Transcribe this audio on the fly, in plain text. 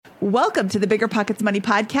Welcome to the Bigger Pockets Money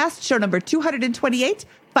Podcast, show number 228,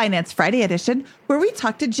 Finance Friday edition, where we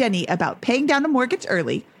talk to Jenny about paying down a mortgage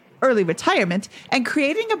early retirement, and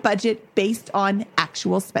creating a budget based on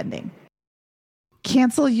actual spending.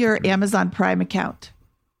 Cancel your Amazon Prime account.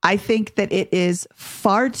 I think that it is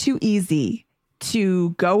far too easy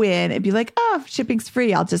to go in and be like, oh, shipping's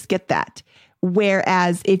free, I'll just get that.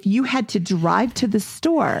 Whereas if you had to drive to the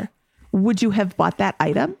store, would you have bought that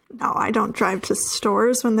item? No, I don't drive to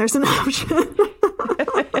stores when there's an option.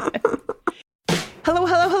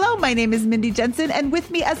 Hello. My name is Mindy Jensen, and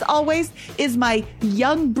with me, as always, is my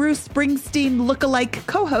young Bruce Springsteen lookalike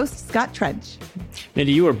co-host, Scott Trench.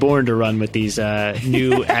 Mindy, you were born to run with these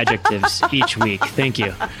new adjectives each week. Thank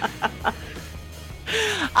you.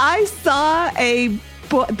 I saw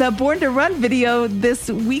the Born to Run video this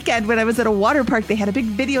weekend when I was at a water park. They had a big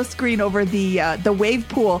video screen over the wave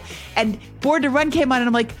pool, and Born to Run came on, and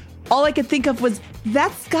I'm like, all I could think of was,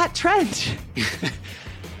 that's Scott Trench.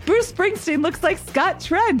 Bruce Springsteen looks like Scott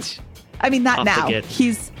Trench. I mean, not now.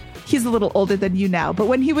 He's a little older than you now, but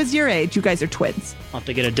when he was your age, you guys are twins. I'll have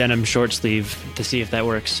to get a denim short sleeve to see if that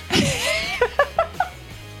works.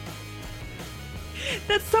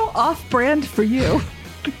 That's so off-brand for you.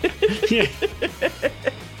 Yeah.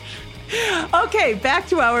 Okay, back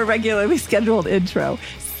to our regularly scheduled intro.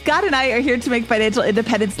 Scott and I are here to make financial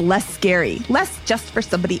independence less scary, less just for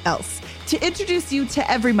somebody else, to introduce you to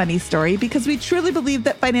every money story, because we truly believe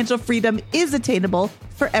that financial freedom is attainable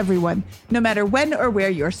for everyone, no matter when or where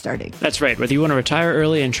you're starting. That's right. Whether you want to retire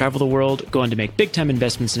early and travel the world, go on to make big-time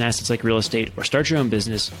investments in assets like real estate, or start your own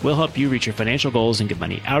business, we'll help you reach your financial goals and get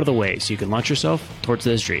money out of the way so you can launch yourself towards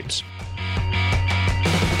those dreams.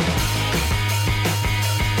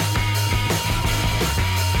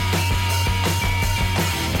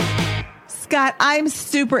 Scott, I'm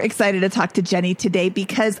super excited to talk to Jenny today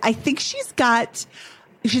because I think she's got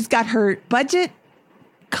her budget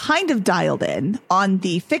kind of dialed in on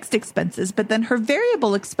the fixed expenses, but then her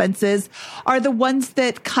variable expenses are the ones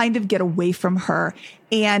that kind of get away from her.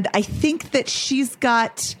 And I think that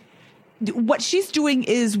what she's doing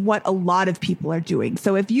is what a lot of people are doing.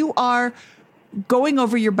 So if you are going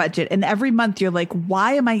over your budget and every month you're like,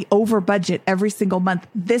 why am I over budget every single month?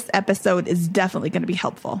 This episode is definitely going to be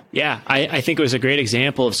helpful. Yeah, I think it was a great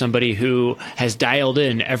example of somebody who has dialed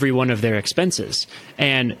in every one of their expenses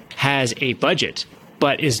and has a budget,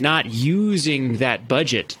 but is not using that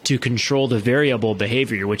budget to control the variable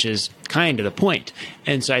behavior, which is kind of the point.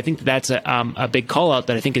 And so I think that's a big call out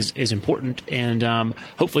that I think is important and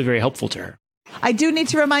hopefully very helpful to her. I do need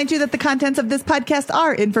to remind you that the contents of this podcast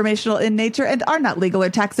are informational in nature and are not legal or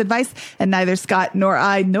tax advice, and neither Scott nor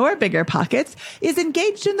I nor Bigger Pockets is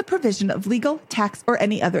engaged in the provision of legal, tax, or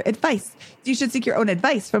any other advice. You should seek your own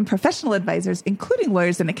advice from professional advisors, including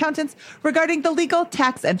lawyers and accountants, regarding the legal,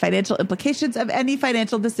 tax, and financial implications of any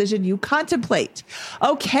financial decision you contemplate.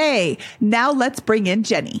 Okay, now let's bring in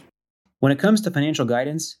Jenny. When it comes to financial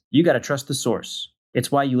guidance, you got to trust the source. It's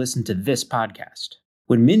why you listen to this podcast.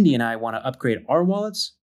 When Mindy and I want to upgrade our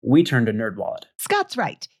wallets, we turn to NerdWallet. Scott's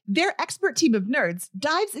right. Their expert team of nerds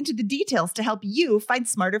dives into the details to help you find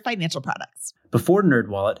smarter financial products. Before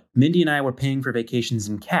NerdWallet, Mindy and I were paying for vacations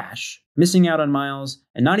in cash, missing out on miles,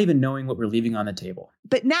 and not even knowing what we're leaving on the table.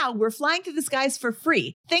 But now we're flying through the skies for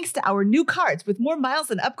free, thanks to our new cards with more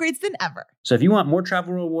miles and upgrades than ever. So if you want more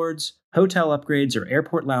travel rewards, hotel upgrades, or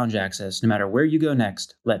airport lounge access, no matter where you go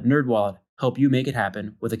next, let NerdWallet help you make it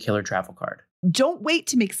happen with a killer travel card. Don't wait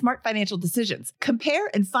to make smart financial decisions.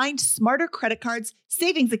 Compare and find smarter credit cards,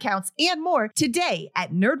 savings accounts, and more today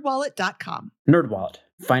at nerdwallet.com. NerdWallet.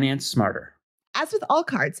 Finance smarter. As with all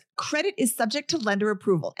cards, credit is subject to lender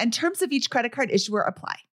approval, and terms of each credit card issuer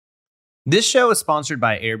apply. This show is sponsored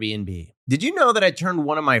by Airbnb. Did you know that I turned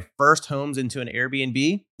one of my first homes into an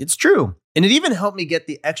Airbnb? It's true. And it even helped me get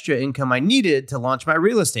the extra income I needed to launch my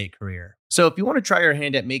real estate career. So if you want to try your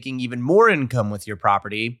hand at making even more income with your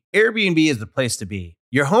property, Airbnb is the place to be.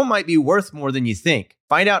 Your home might be worth more than you think.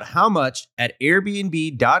 Find out how much at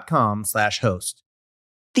airbnb.com/host.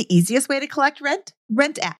 The easiest way to collect rent?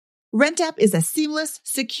 Rent App. Rent App is a seamless,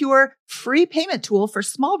 secure, free payment tool for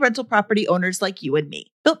small rental property owners like you and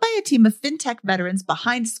me. Built by a team of fintech veterans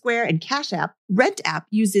behind Square and Cash App, Rent App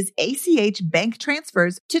uses ACH bank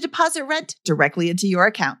transfers to deposit rent directly into your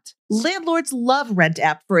account. Landlords love Rent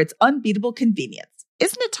App for its unbeatable convenience.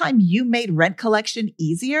 Isn't it time you made rent collection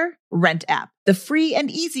easier? Rent App, the free and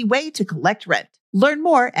easy way to collect rent. Learn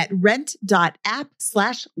more at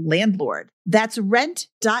rent.app/landlord. That's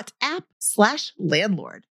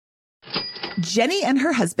rent.app/landlord. Jenny and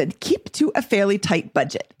her husband keep to a fairly tight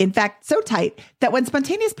budget. In fact, so tight that when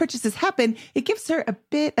spontaneous purchases happen, it gives her a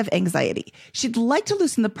bit of anxiety. She'd like to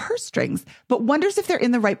loosen the purse strings, but wonders if they're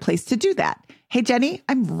in the right place to do that. Hey, Jenny,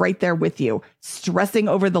 I'm right there with you, stressing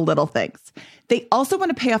over the little things. They also want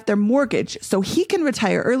to pay off their mortgage so he can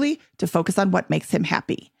retire early to focus on what makes him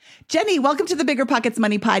happy. Jenny, welcome to the Bigger Pockets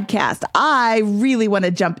Money podcast. I really want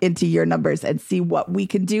to jump into your numbers and see what we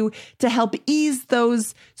can do to help ease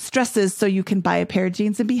those stresses so you can buy a pair of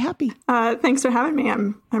jeans and be happy. Thanks for having me.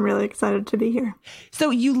 I'm really excited to be here. So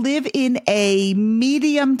you live in a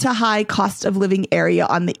medium to high cost of living area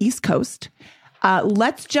on the East Coast.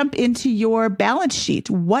 Let's jump into your balance sheet.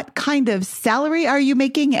 What kind of salary are you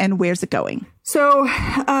making and where's it going? So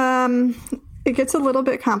it gets a little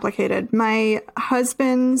bit complicated. My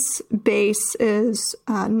husband's base is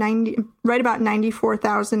right about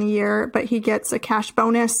 $94,000 a year, but he gets a cash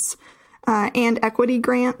bonus and equity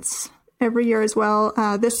grants every year as well.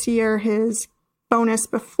 This year, his bonus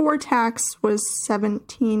before tax was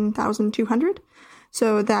 $17,200,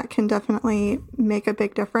 so that can definitely make a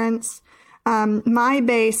big difference. My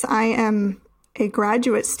base, I am a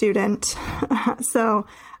graduate student, so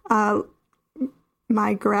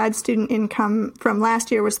my grad student income from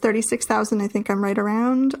last year was $36,000. I think I'm right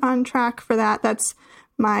around on track for that. That's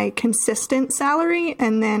my consistent salary.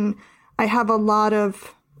 And then I have a lot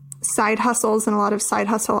of side hustles and a lot of side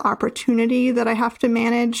hustle opportunity that I have to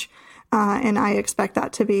manage. And I expect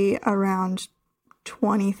that to be around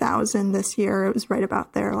 $20,000 this year. It was right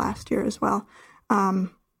about there last year as well. A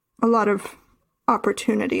lot of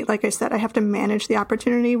opportunity. Like I said, I have to manage the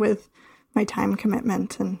opportunity with my time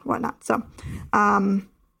commitment and whatnot. So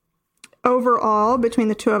overall, between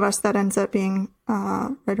the two of us, that ends up being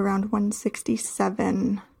right around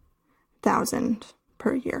 $167,000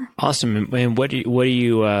 per year. Awesome. And what do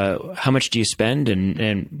you how much do you spend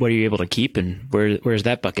and what are you able to keep and where's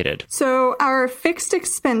that bucketed? So our fixed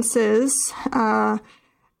expenses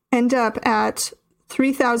end up at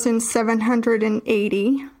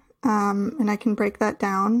 $3,780. And I can break that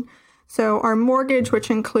down. So our mortgage, which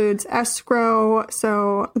includes escrow,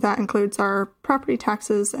 so that includes our property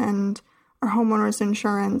taxes and our homeowner's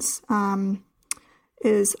insurance,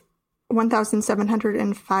 is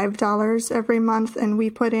 $1,705 every month, and we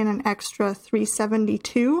put in an extra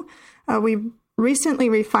 $372. We recently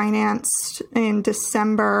refinanced in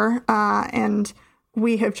December, and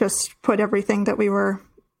we have just put everything that we were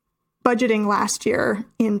budgeting last year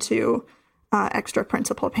into extra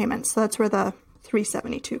principal payments. So that's where the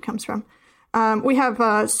 $372 comes from. We have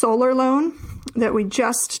a solar loan that we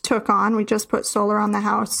just took on. We just put solar on the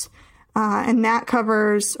house, and that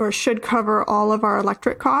covers or should cover all of our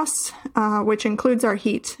electric costs, which includes our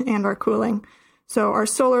heat and our cooling. So our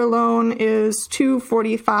solar loan is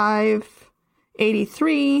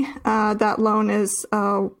 $245.83. That loan is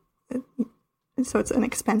so it's an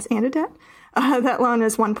expense and a debt. That loan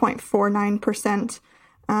is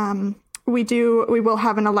 1.49%. We will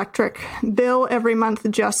have an electric bill every month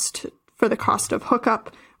just for the cost of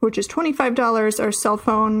hookup, which is $25. Our cell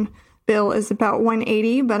phone bill is about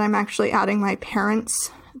 $180, but I'm actually adding my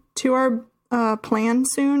parents to our plan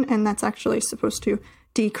soon, and that's actually supposed to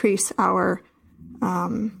decrease our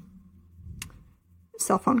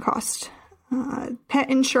cell phone cost. Pet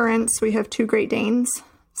insurance, we have 2 Great Danes,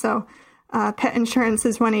 so pet insurance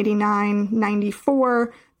is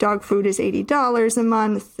 $189.94. Dog food is $80 a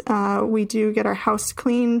month. We do get our house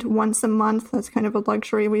cleaned once a month. That's kind of a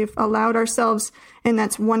luxury we've allowed ourselves, and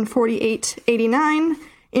that's $148.89.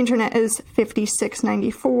 Internet is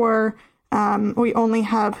 $56.94. We only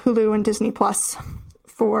have Hulu and Disney Plus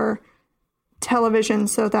for television,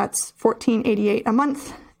 so that's $14.88 a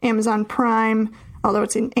month. Amazon Prime, although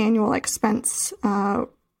it's an annual expense,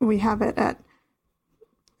 we have it at,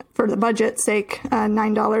 for the budget's sake,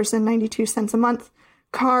 $9.92 a month.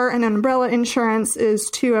 Car and umbrella insurance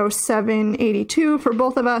is $207.82 for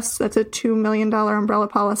both of us. That's a $2 million umbrella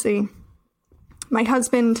policy. My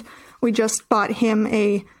husband, we just bought him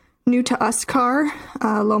a new to us car,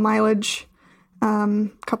 low mileage,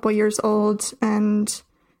 couple years old, and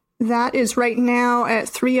that is right now at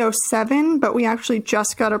 $307, but we actually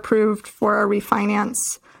just got approved for a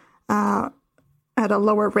refinance at a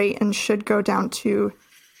lower rate and should go down to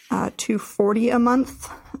 $240 a month.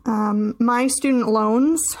 My student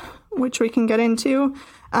loans, which we can get into,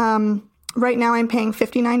 right now I'm paying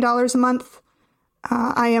 $59 a month.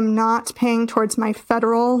 I am not paying towards my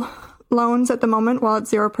federal loans at the moment while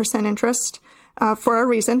it's 0% interest for a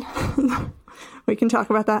reason. We can talk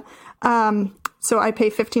about that. So I pay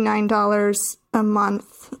 $59 a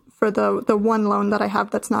month for the one loan that I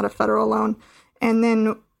have that's not a federal loan. And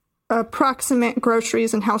then approximate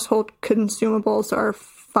groceries and household consumables are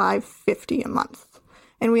 $5.50 a month.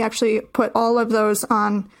 And we actually put all of those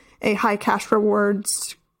on a high cash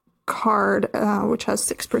rewards card, which has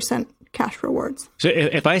 6% cash rewards. So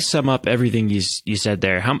if I sum up everything you said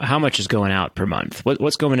there, how much is going out per month?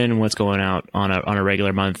 What's going in and what's going out on a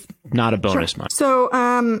regular month, not a bonus month? So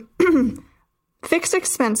fixed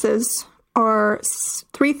expenses are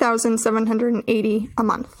 $3,780 a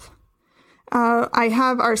month. I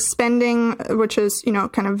have our spending, which is,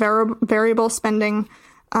 kind of variable spending,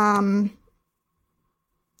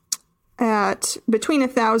 at between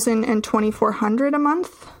 $1,000 and $2,400 a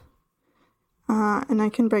month. And I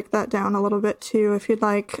can break that down a little bit too, if you'd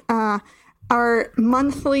like. Our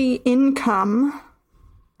monthly income,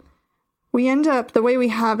 we end up, the way we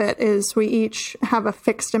have it is we each have a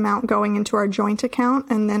fixed amount going into our joint account,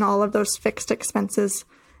 and then all of those fixed expenses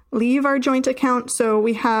leave our joint account. So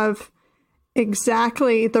we have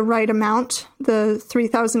exactly the right amount, the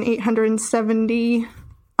 $3,870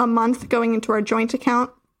 a month going into our joint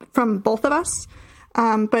account from both of us.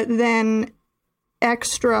 But then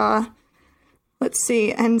extra,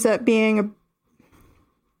 ends up being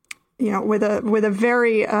with a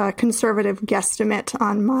very conservative guesstimate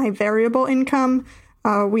on my variable income,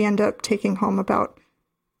 we end up taking home about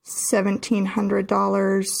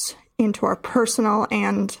 $1,700 into our personal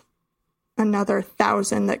and another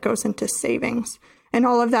 $1,000 that goes into savings. And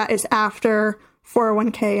all of that is after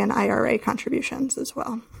 401k and IRA contributions as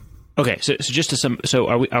well. Okay, so just to so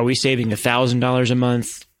are we saving $1,000 a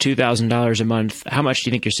month, $2,000 a month? How much do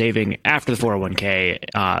you think you're saving after the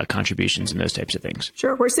 401k contributions and those types of things?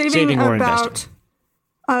 Sure, we're saving about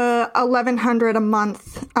 $1,100 a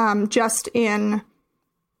month, just in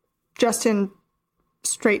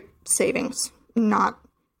straight savings, not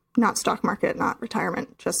stock market, not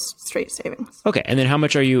retirement, just straight savings. Okay, and then how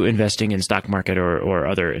much are you investing in stock market or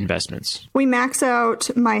other investments? We max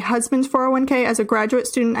out my husband's 401k. As a graduate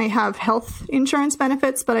student, I have health insurance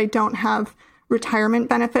benefits, but I don't have retirement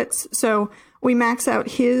benefits. So we max out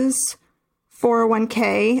his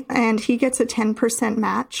 401k, and he gets a 10%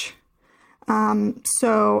 match. And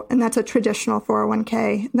that's a traditional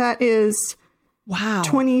 401k. That is wow,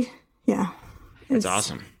 20. Yeah, that's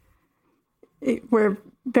awesome. We're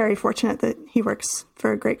very fortunate that he works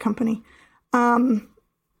for a great company.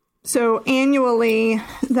 So annually,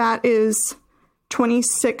 that is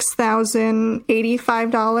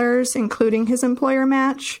 $26,085, including his employer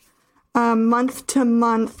match. Month to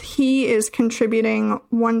month, he is contributing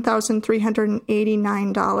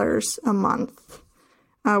 $1,389 a month.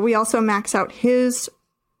 We also max out he has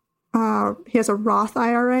a Roth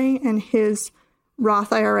IRA, and his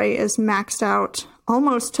Roth IRA is maxed out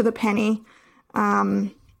almost to the penny.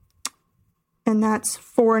 And that's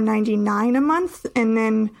 $499 a month. And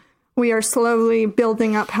then we are slowly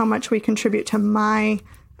building up how much we contribute to my,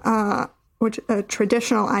 a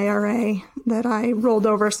traditional IRA that I rolled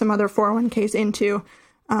over some other 401ks into.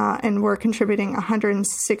 And we're contributing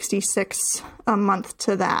 $166 a month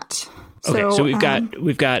to that. Okay, so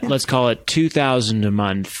we've got let's call it $2,000 a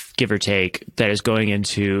month, give or take, that is going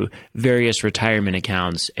into various retirement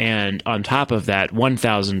accounts, and on top of that,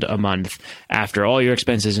 $1,000 a month after all your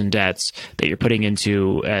expenses and debts that you're putting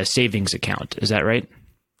into a savings account. Is that right?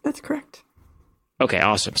 That's correct. Okay,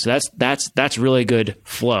 awesome. So that's really good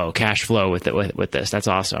cash flow with this. That's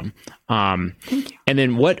awesome. Thank you. And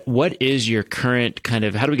then what is your current kind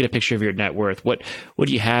of, how do we get a picture of your net worth? What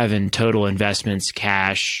do you have in total investments,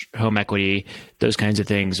 cash, home equity, those kinds of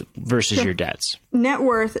things versus your debts? Net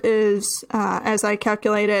worth is, as I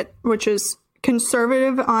calculate it, which is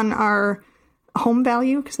conservative on our home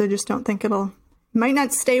value, because I just don't think might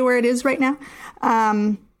not stay where it is right now,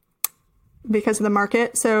 because of the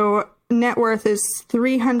market. So net worth is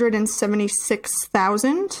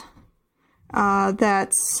 $376,000.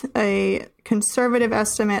 That's a conservative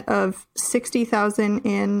estimate of $60,000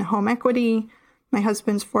 in home equity. My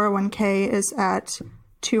husband's 401k is at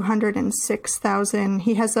 $206,000.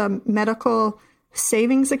 He has a medical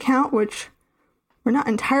savings account, which we're not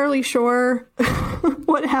entirely sure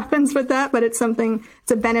what happens with that, but it's a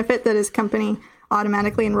benefit that his company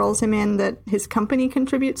automatically enrolls him in that his company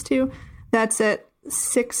contributes to. That's at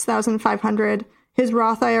 $6,500. His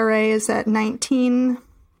Roth IRA is at $19,000.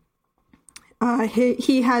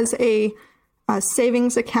 He has a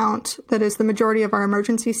savings account that is the majority of our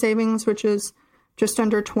emergency savings, which is just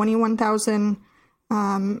under $21,000.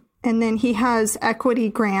 And then he has equity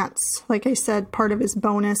grants. Like I said, part of his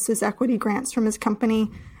bonus is equity grants from his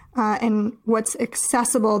company. And what's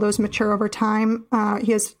accessible, those mature over time.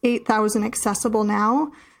 He has $8,000 accessible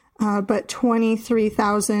now, but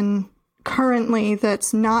 $23,000 currently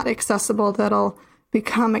that's not accessible that'll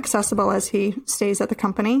become accessible as he stays at the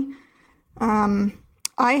company. I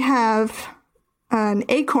have an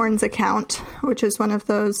Acorns account, which is one of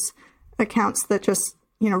those accounts that just,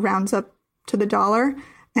 rounds up to the dollar.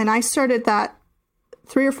 And I started that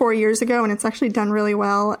 3 or 4 years ago, and it's actually done really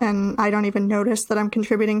well. And I don't even notice that I'm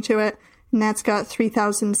contributing to it. And that's got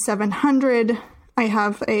 $3,700. I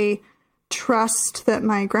have a trust that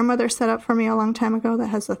my grandmother set up for me a long time ago that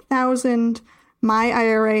has $1,000. My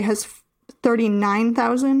IRA has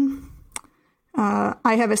 $39,000.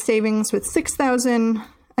 I have a savings with $6,000.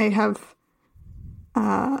 I have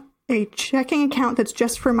a checking account that's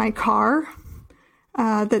just for my car.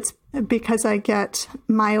 That's because I get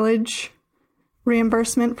mileage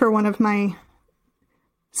reimbursement for one of my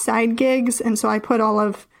side gigs. And so I put all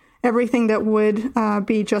of everything that would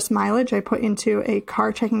be just mileage, I put into a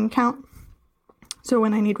car checking account. So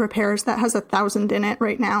when I need repairs, that has $1,000 in it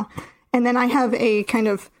right now. And then I have a kind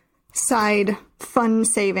of side fund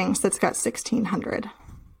savings that's got $1,600.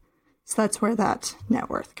 So that's where that net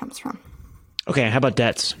worth comes from. Okay, how about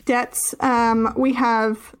debts? Debts, we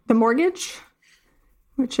have the mortgage,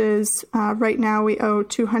 which is right now we owe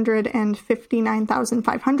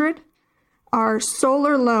 $259,500. Our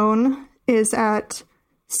solar loan is at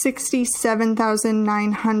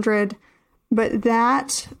 $67,900, but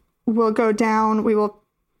that will go down. We will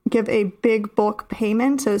give a big bulk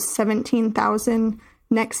payment of $17,000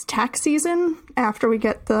 next tax season after we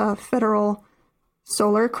get the federal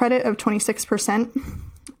solar credit of 26%.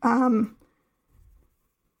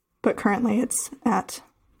 But currently it's at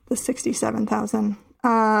the $67,000.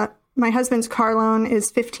 My husband's car loan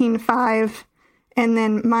is $15,500, and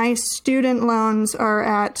then my student loans are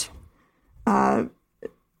at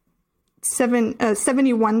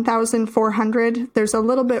 $71,400. There's a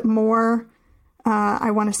little bit more.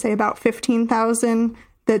 I want to say about $15,000.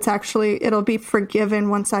 That's actually, it'll be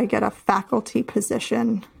forgiven once I get a faculty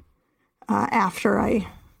position after I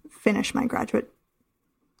finish my graduate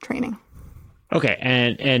training. Okay,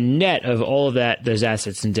 and net of all of that, those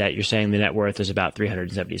assets and debt, you're saying the net worth is about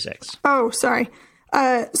 $376. Oh, sorry.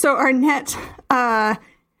 So our net,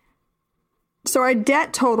 so our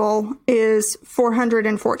debt total is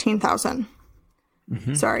 $414,000.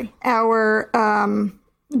 Mm-hmm. Sorry, our the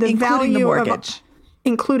including value the mortgage,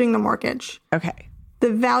 including the mortgage. Okay.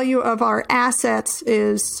 The value of our assets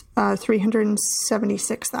is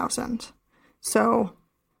 $376,000. So,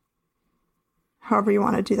 however you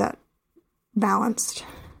want to do that. Balanced.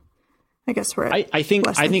 I guess we're at I think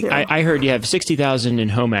I heard you have 60,000 in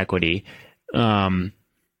home equity, and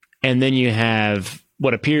then you have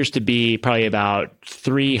what appears to be probably about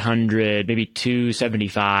 300, maybe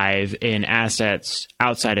 275 in assets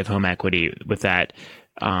outside of home equity. With that,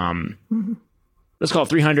 let's call it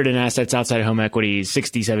 300 in assets outside of home equity,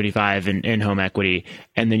 60, 75 in home equity,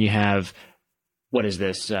 and then you have, what is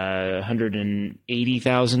this,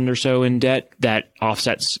 180,000 or so in debt that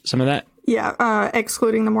offsets some of that. Yeah,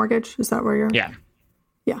 excluding the mortgage. Is that where you're? Yeah.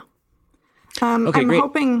 Yeah. Okay, I'm great.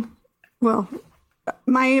 hoping, well,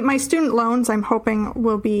 my student loans, I'm hoping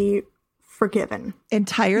will be forgiven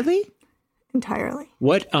Entirely?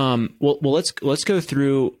 What? Well, let's go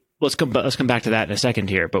through. Let's come back to that in a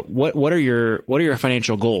second here. But what are your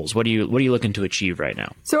financial goals? What are you looking to achieve right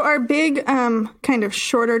now? So our big kind of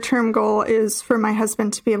shorter term goal is for my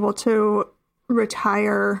husband to be able to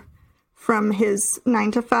retire from his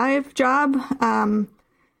 9-to-5 job.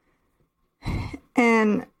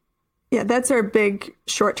 And yeah, that's our big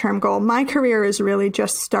short-term goal. My career is really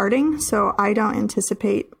just starting, so I don't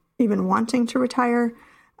anticipate even wanting to retire.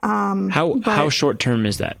 How short-term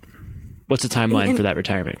is that? What's the timeline for that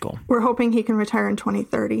retirement goal? We're hoping he can retire in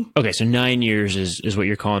 2030. Okay, so 9 years is what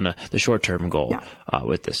you're calling the short-term goal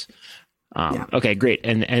with this. Okay, great.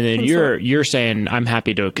 And then you're saying I'm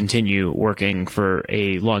happy to continue working for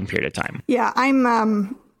a long period of time. Yeah,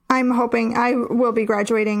 I'm hoping I will be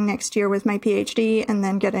graduating next year with my PhD and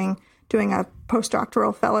then doing a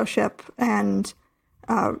postdoctoral fellowship and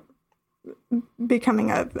becoming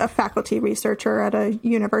a faculty researcher at a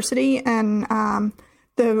university. And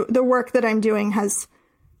the work that I'm doing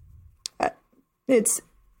it's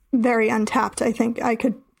very untapped. I think I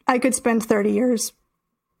could spend 30 years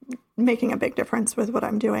making a big difference with what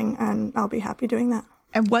I'm doing, and I'll be happy doing that.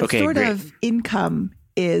 And what sort of income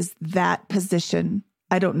is that position?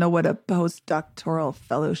 I don't know what a postdoctoral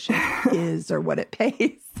fellowship is or what it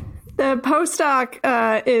pays. The postdoc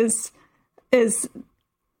is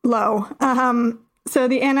low. So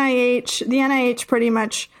the NIH pretty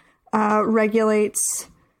much regulates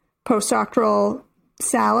postdoctoral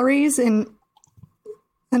salaries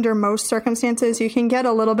under most circumstances. You can get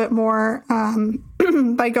a little bit more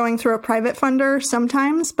by going through a private funder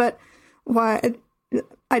sometimes, but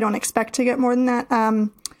I don't expect to get more than that.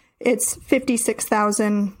 It's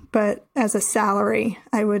 $56,000, but as a salary,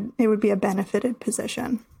 it would be a benefited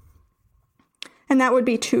position. And that would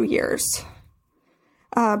be 2 years.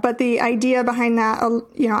 But the idea behind that,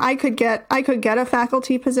 I could get a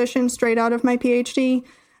faculty position straight out of my PhD.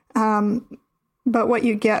 But what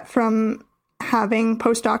you get from having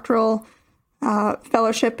postdoctoral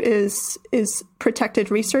fellowship is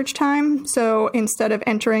protected research time. So instead of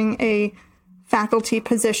entering a faculty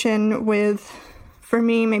position with, for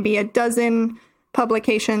me, maybe a dozen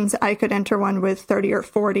publications, I could enter one with 30 or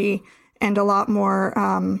 40 and a lot more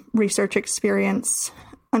research experience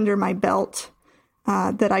under my belt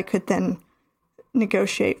that I could then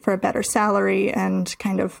negotiate for a better salary and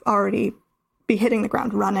kind of already be hitting the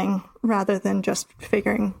ground running rather than just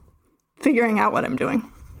figuring out what I'm doing.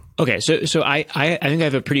 Okay, so I think I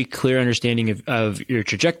have a pretty clear understanding of your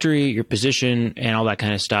trajectory, your position, and all that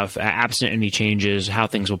kind of stuff. Absent any changes, how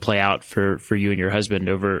things will play out for you and your husband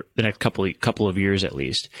over the next couple of years at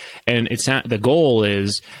least. And the goal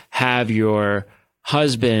is have your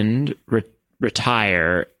husband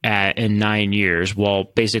retire in 9 years, while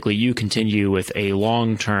basically you continue with a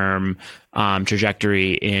long-term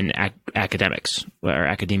trajectory in academics or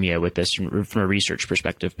academia with this from a research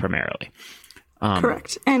perspective primarily.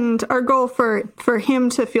 Correct. And our goal for him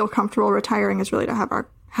to feel comfortable retiring is really to have our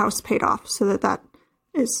house paid off so that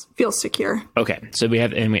feels secure. Okay. So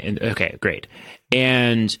okay, great.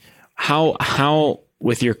 And how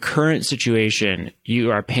with your current situation,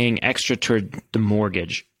 you are paying extra toward the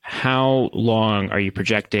mortgage. How long are you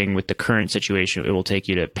projecting with the current situation it will take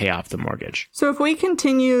you to pay off the mortgage? So if we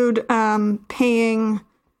continued paying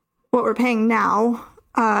what we're paying now,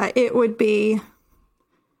 it would be,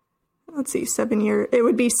 7 years. It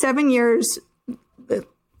would be 7 years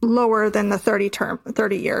lower than the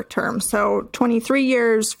 30-year term. So 23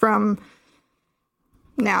 years from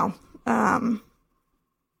now. Okay.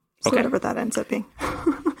 Whatever that ends up being.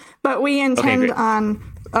 But we intend on,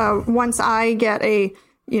 once I get a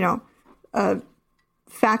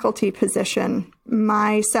faculty position,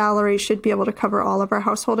 my salary should be able to cover all of our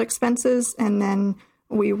household expenses. And then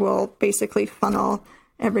we will basically funnel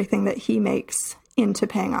everything that he makes into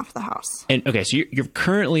paying off the house. And okay, so you're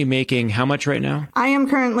currently making how much right now? I am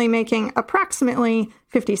currently making approximately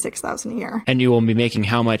 $56,000 a year. And you will be making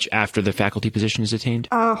how much after the faculty position is attained?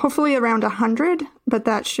 Hopefully around 100, but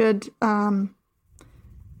that should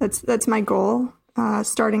that's my goal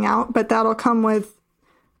starting out. But that'll come with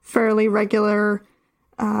fairly regular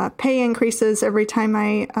pay increases every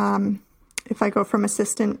time if I go from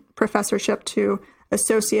assistant professorship to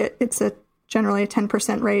associate. It's generally a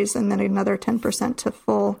 10% raise and then another 10% to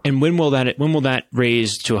full. And when will that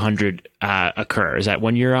raise to 100 occur? Is that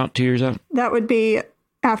 1 year out, 2 years out? That would be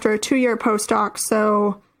after a 2-year postdoc.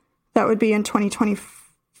 So that would be in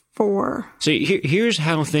 2024. So here's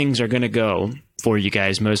how things are going to go for you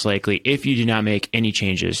guys, most likely, if you do not make any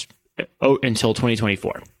changes until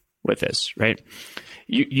 2024 with this, right?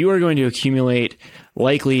 You are going to accumulate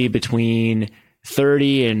likely between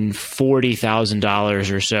 $30,000 and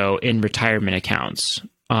 $40,000 or so in retirement accounts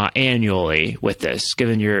annually with this,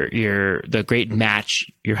 given the great match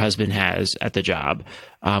your husband has at the job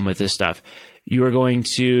with this stuff. You are going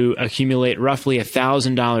to accumulate roughly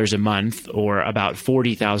 $1,000 a month, or about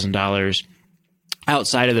 $40,000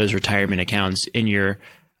 outside of those retirement accounts in your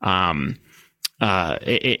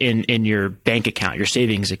in your bank account, your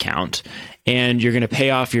savings account, and you're going to pay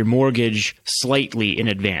off your mortgage slightly in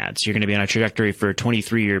advance. You're going to be on a trajectory for a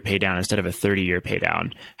 23-year pay down instead of a 30-year pay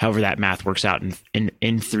down. However, that math works out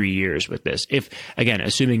in 3 years with this. If, again,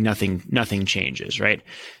 assuming nothing changes, right?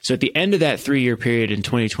 So at the end of that 3-year period in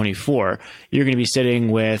 2024, you're going to be sitting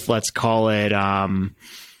with, let's call it,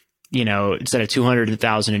 instead of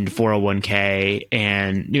 200,000 in 401k,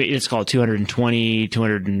 and let's call it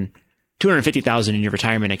 250,000 in your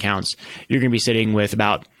retirement accounts, you're going to be sitting with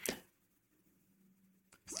about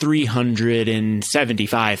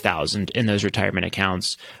 375,000 in those retirement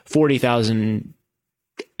accounts, 40,000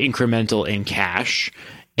 incremental in cash,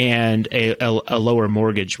 and a lower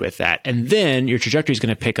mortgage with that. And then your trajectory is going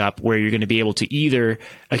to pick up where you're going to be able to either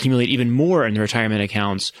accumulate even more in the retirement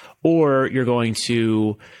accounts, or you're going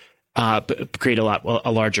to create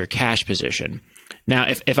a larger cash position. Now,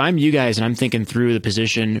 if I'm you guys and I'm thinking through the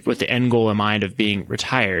position with the end goal in mind of being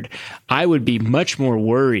retired, I would be much more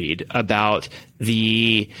worried about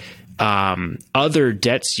the other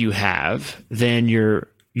debts you have than your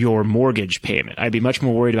mortgage payment. I'd be much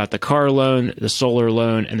more worried about the car loan, the solar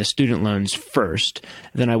loan, and the student loans first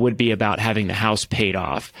than I would be about having the house paid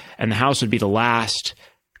off. And the house would be the last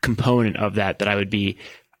component of that I would be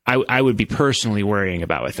I would be personally worrying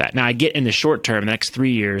about with that. Now, I get in the short term, the next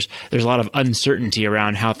 3 years, there's a lot of uncertainty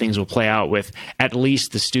around how things will play out with at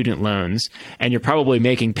least the student loans, and you're probably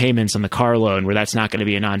making payments on the car loan where that's not going to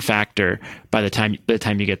be a non-factor by the time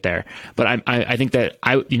you get there. But I think that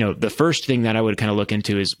the first thing that I would kind of look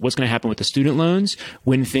into is what's going to happen with the student loans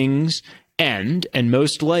when things end, and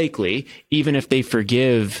most likely, even if they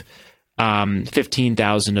forgive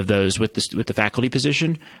 15,000 of those with the faculty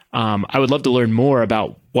position. I would love to learn more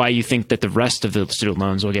about why you think that the rest of the student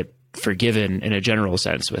loans will get forgiven in a general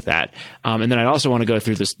sense with that. And then I'd also want to go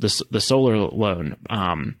through the solar loan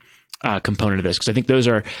component of this, because I think those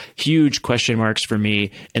are huge question marks for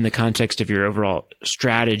me in the context of your overall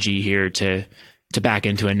strategy here to back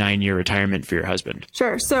into a 9-year retirement for your husband.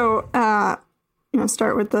 Sure. So you want to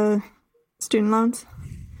start with the student loans?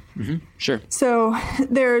 Mm-hmm. Sure. So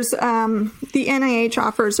there's the NIH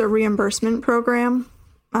offers a reimbursement program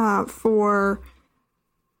for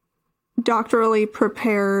doctorally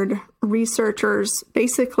prepared researchers,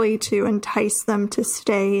 basically to entice them to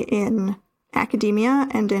stay in academia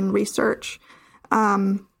and in research.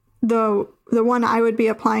 The one I would be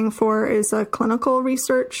applying for is a clinical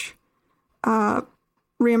research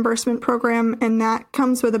reimbursement program, and that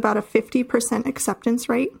comes with about a 50% acceptance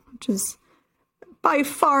rate, which is by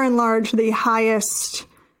far and large the highest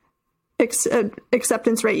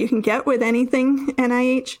acceptance rate you can get with anything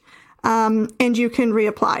NIH, and you can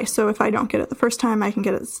reapply. So if I don't get it the first time, I can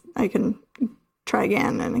try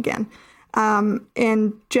again and again,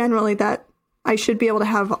 and generally that I should be able to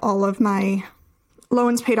have all of my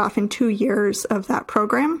loans paid off in 2 years of that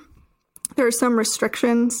program. There are some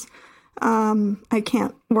restrictions. I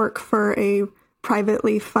can't work for any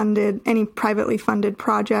privately funded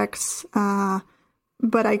projects.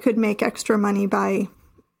 But I could make extra money by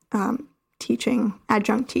adjunct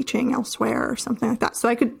teaching elsewhere or something like that. So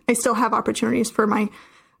I still have opportunities for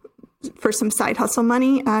some side hustle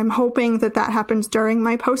money. I'm hoping that happens during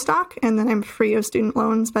my postdoc, and then I'm free of student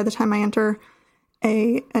loans by the time I enter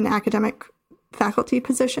an academic faculty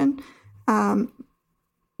position.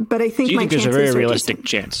 But I think there's a very realistic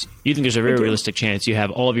chance. You think there's a very realistic chance you have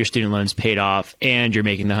all of your student loans paid off and you're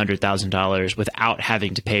making the $100,000 without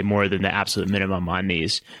having to pay more than the absolute minimum on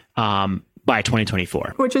these by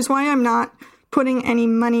 2024. Which is why I'm not putting any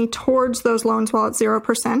money towards those loans while it's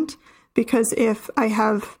 0%, because if I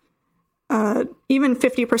have even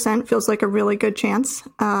 50% feels like a really good chance.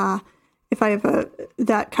 If I have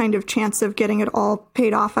that kind of chance of getting it all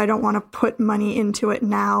paid off, I don't want to put money into it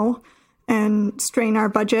now and strain our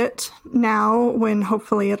budget now when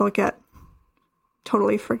hopefully it'll get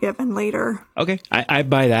totally forgiven later. Okay. I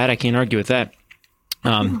buy that. I can't argue with that.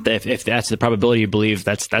 If that's the probability you believe,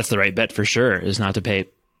 that's the right bet for sure, is not to pay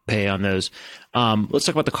on those. Let's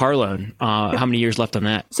talk about the car loan. How many years left on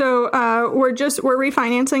that? So we're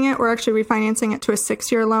refinancing it. We're actually refinancing it to a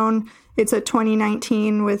 6-year loan. It's a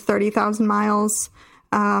 2019 with 30,000 miles.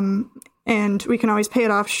 And we can always pay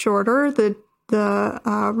it off shorter. The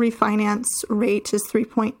refinance rate is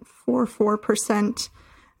 3.44%,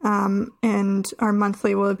 and our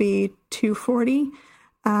monthly will be $240.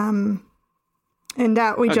 And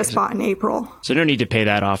that we just bought in April. So no need to pay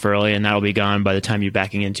that off early, and that'll be gone by the time you're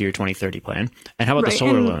backing into your 2030 plan. And how about the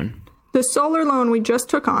solar loan? The solar loan we just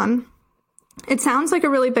took on, it sounds like a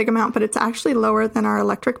really big amount, but it's actually lower than our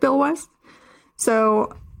electric bill was.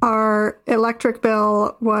 So our electric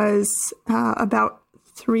bill was about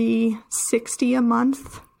 $360 a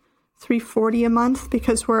month, $340 a month,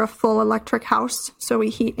 because we're a full electric house, so we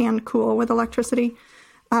heat and cool with electricity.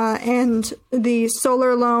 And the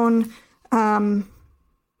solar loan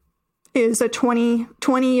is a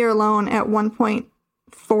 20-year loan at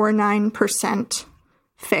 1.49%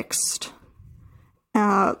 fixed.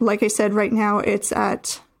 Like I said, right now it's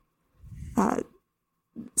at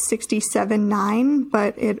 67.9,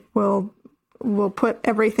 but it will put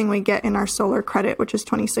everything we get in our solar credit, which is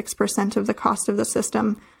 26% of the cost of the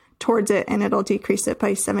system, towards it, and it'll decrease it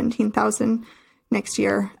by $17,000 next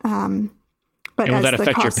year. But and will that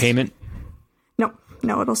affect your payment?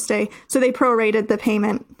 No, it'll stay. So they prorated the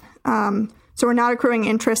payment. So we're not accruing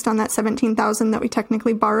interest on that $17,000 that we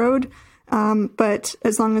technically borrowed. But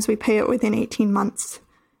as long as we pay it within 18 months,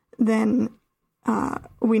 then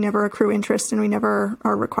we never accrue interest and we never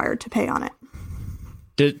are required to pay on it.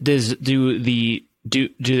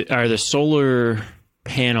 Are the solar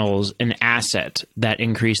panels an asset that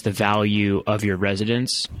increase the value of your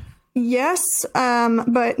residence? Yes,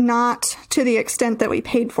 but not to the extent that we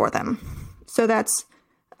paid for them. So that's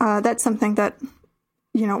something that,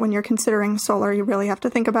 when you're considering solar, you really have to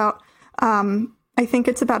think about. I think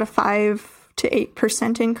it's about a 5 to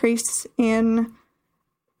 8% increase in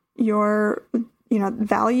your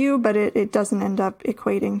value, but it doesn't end up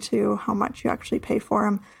equating to how much you actually pay for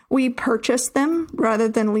them. We purchase them rather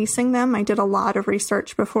than leasing them. I did a lot of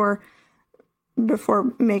research before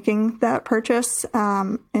making that purchase,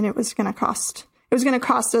 and it was going to cost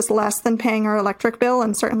us less than paying our electric bill.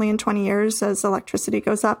 And certainly in 20 years, as electricity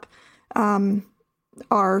goes up,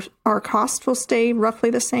 our cost will stay roughly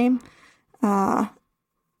the same.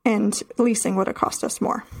 And leasing would have cost us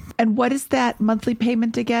more. And what is that monthly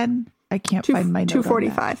payment again? I can't find my note.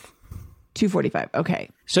 $245. $245. Okay.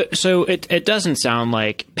 So it doesn't sound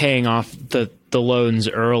like paying off the loans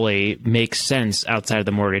early makes sense outside of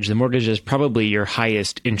the mortgage. The mortgage is probably your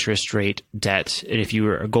highest interest rate debt. And if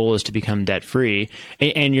your goal is to become debt free,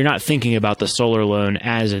 and you're not thinking about the solar loan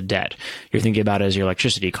as a debt, you're thinking about it as your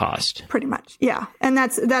electricity cost. Pretty much. Yeah. And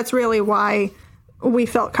that's really why we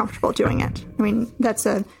felt comfortable doing it. I mean, that's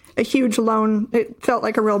a huge loan. It felt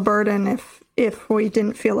like a real burden if we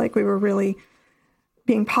didn't feel like we were really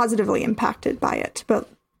being positively impacted by it. But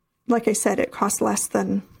like I said, it costs less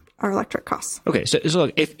than our electric costs. Okay, so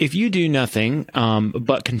look, if you do nothing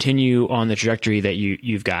but continue on the trajectory that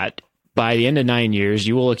you've got, by the end of 9 years,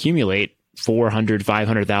 you will accumulate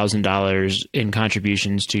 $500,000 in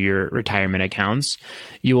contributions to your retirement accounts.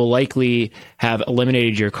 You will likely have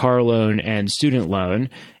eliminated your car loan and student loan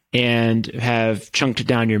and have chunked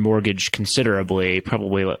down your mortgage considerably,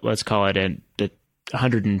 probably let's call it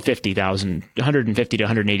 $150,000 to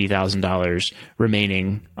 $180,000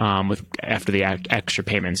 remaining after the extra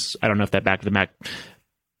payments. I don't know if that back of the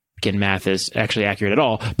math is actually accurate at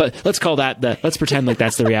all, but let's call that let's pretend like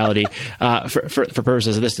that's the reality for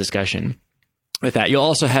purposes of this discussion. With that, you'll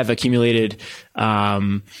also have accumulated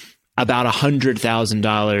about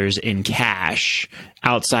 $100,000 in cash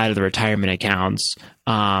outside of the retirement accounts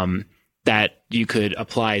that you could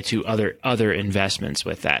apply to other investments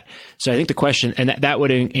with that. So I think the question, and that would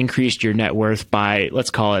increase your net worth by, let's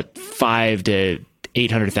call it $500,000 to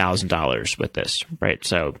 $800,000 with this, right?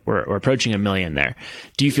 So we're approaching $1 million there.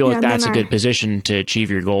 Do you feel like that's a good position to achieve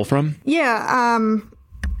your goal from? Yeah,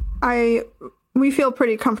 we feel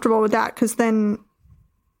pretty comfortable with that, because then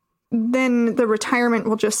the retirement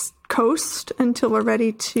will just coast until we're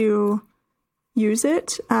ready to use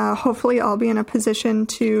it. Hopefully I'll be in a position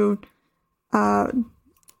that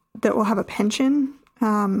we'll have a pension.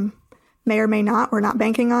 May or may not. We're not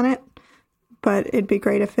banking on it, but it'd be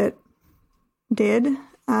great if it did.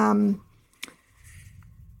 And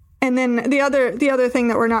then the other thing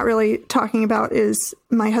that we're not really talking about is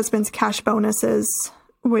my husband's cash bonuses,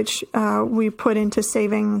 which we put into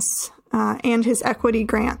savings, and his equity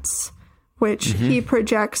grants, which he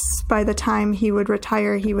projects by the time he would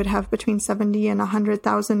retire, he would have between $70,000 and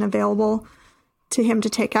 $100,000 available to him to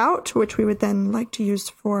take out, which we would then like to use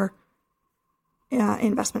for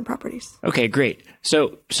investment properties. Okay, great.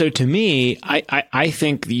 So to me, I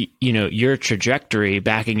think your trajectory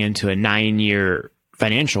backing into a 9-year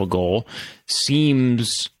financial goal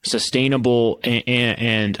seems sustainable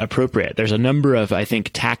and appropriate. There's a number of, I think,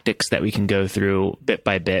 tactics that we can go through bit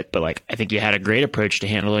by bit, but I think you had a great approach to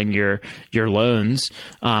handling your loans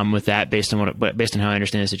with that based on how I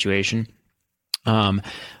understand the situation. You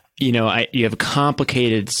have a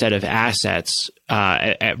complicated set of assets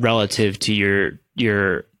relative to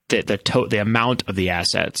the amount of the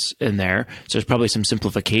assets in there. So there's probably some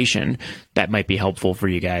simplification that might be helpful for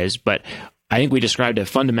you guys. But I think we described a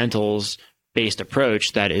fundamentals-based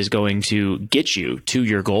approach that is going to get you to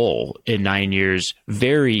your goal in 9 years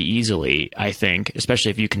very easily, I think,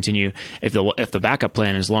 especially if you continue, if the backup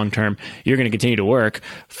plan is long-term, you're going to continue to work,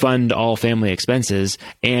 fund all family expenses,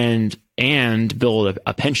 and build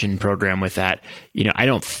a pension program with that. I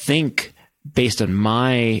don't think, based on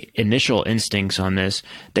my initial instincts on this,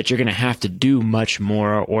 that you're going to have to do much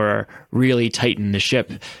more or really tighten the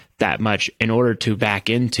ship that much in order to back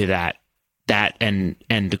into that and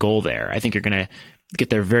the goal there. I think you're going to get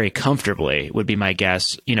there very comfortably, would be my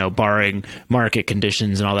guess, barring market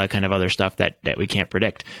conditions and all that kind of other stuff that we can't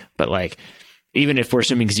predict. But even if we're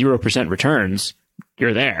assuming 0% returns,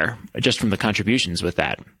 you're there just from the contributions with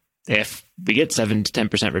that. If we get 7 to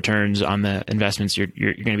 10% returns on the investments, you're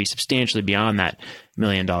going to be substantially beyond that $1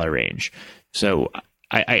 million range. So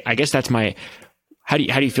I guess that's my. How do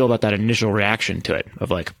you feel about that initial reaction to it? Of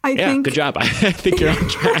good job. I think you're on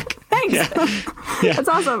track. Thanks. Yeah. That's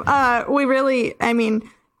awesome. We really,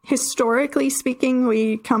 historically speaking,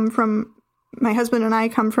 my husband and I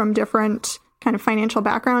come from different kind of financial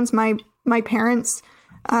backgrounds. My parents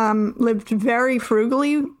lived very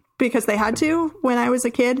frugally because they had to when I was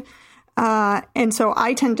a kid. And so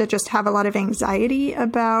I tend to just have a lot of anxiety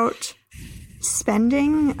about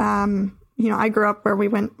spending. I grew up where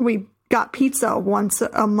we got pizza once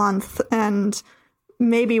a month, and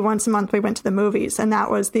maybe once a month we went to the movies, and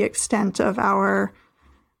that was the extent of our,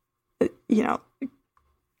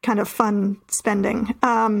 kind of fun spending.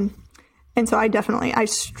 And so I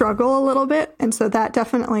struggle a little bit. And so that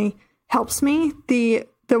definitely helps me. The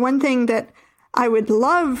one thing that I would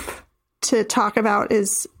love to talk about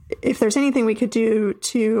is if there's anything we could do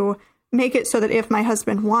to make it so that if my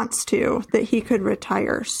husband wants to, that he could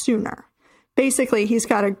retire sooner. Basically, he's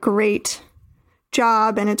got a great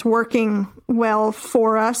job and it's working well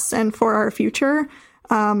for us and for our future.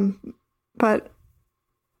 But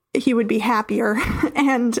he would be happier.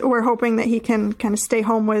 And we're hoping that he can kind of stay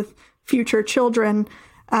home with future children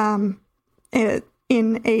in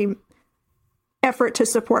a effort to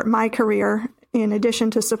support my career in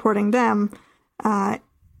addition to supporting them.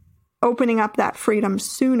 Opening up that freedom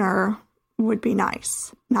sooner would be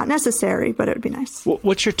nice. Not necessary, but it would be nice.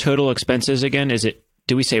 What's your total expenses again?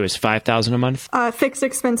 Do we say it was $5,000 a month? Fixed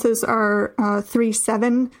expenses are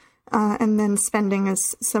 $3,700, and then spending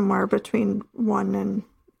is somewhere between $1,000 and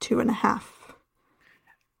 $2,500.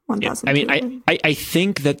 Yeah, I mean, I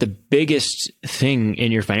think that the biggest thing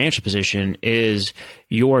in your financial position is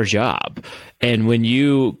your job. And when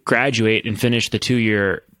you graduate and finish the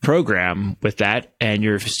 2-year program with that and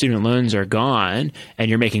your student loans are gone and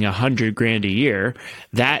you're making $100,000 a year,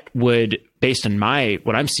 that would, based on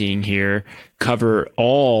what I'm seeing here, cover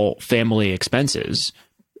all family expenses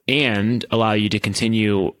and allow you to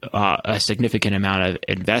continue a significant amount of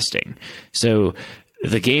investing. So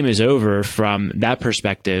the game is over from that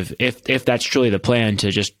perspective. If that's truly the plan, to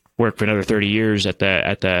just work for another 30 years at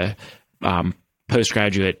the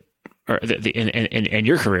postgraduate or in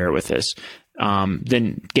your career with this,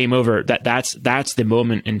 then game over. That's the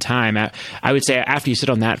moment in time. I would say after you sit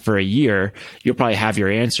on that for a year, you'll probably have your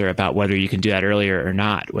answer about whether you can do that earlier or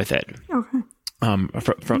not with it. Okay.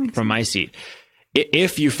 From my seat.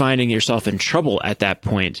 If you're finding yourself in trouble at that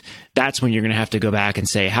point, that's when you're going to have to go back and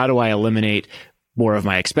say, how do I eliminate more of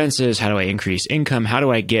my expenses? How do I increase income? How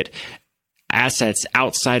do I get assets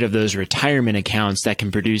outside of those retirement accounts that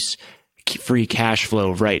can produce free cash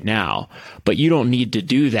flow right now? But you don't need to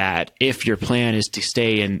do that if your plan is to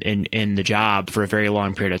stay in the job for a very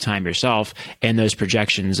long period of time yourself, and those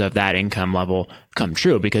projections of that income level come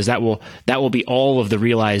true, because that will be all of the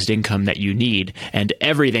realized income that you need, and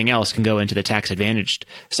everything else can go into the tax advantaged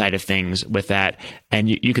side of things with that. And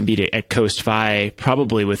you can be at Coast Fi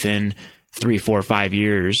probably within 3, 4, 5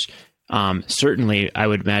 years. Certainly, I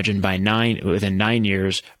would imagine within 9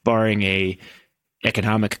 years, barring a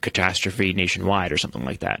economic catastrophe nationwide or something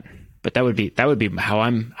like that. But that would be how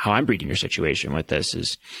I'm reading your situation with this.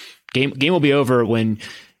 Is game will be over when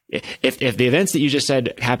if the events that you just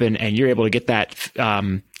said happen and you're able to get that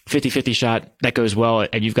 50-50 shot that goes well,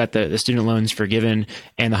 and you've got the student loans forgiven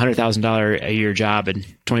and the $100,000 a year job in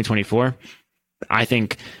 2024. I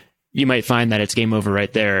think you might find that it's game over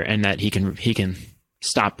right there, and that he can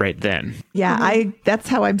stop right then. Yeah, that's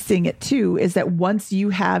how I'm seeing it too, is that once you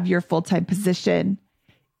have your full-time position,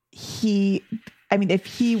 if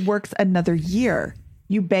he works another year,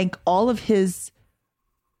 you bank all of his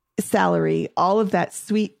salary, all of that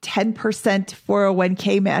sweet 10%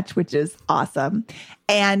 401k match, which is awesome.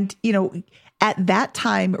 And, at that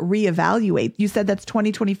time, reevaluate. You said that's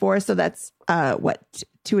 2024. So that's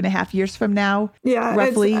 2.5 years from now? Yeah.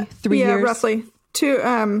 Roughly 3 years? Yeah, roughly.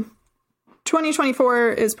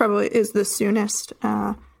 2024 is the soonest.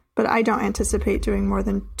 But I don't anticipate doing more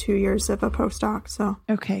than 2 years of a postdoc. So.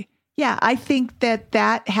 Okay. Yeah. I think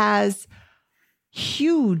that has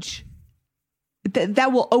huge,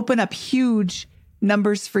 that will open up huge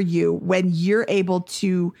numbers for you when you're able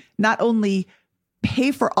to not only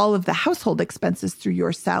pay for all of the household expenses through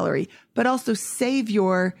your salary, but also save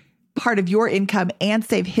your part of your income and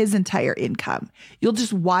save his entire income. You'll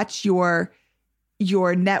just watch your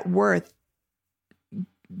net worth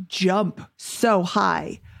jump so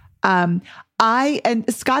high.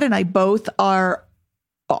 Scott and I both are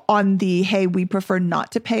on hey, we prefer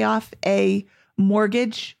not to pay off a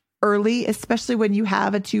mortgage early, especially when you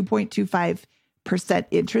have a 2.25%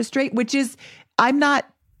 interest rate, which is, I'm not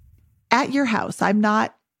at your house. I'm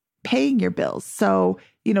not paying your bills. So,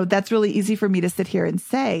 that's really easy for me to sit here and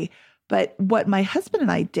say. But what my husband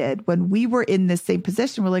and I did when we were in this same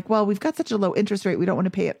position, we're like, well, we've got such a low interest rate, we don't want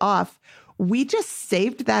to pay it off. We just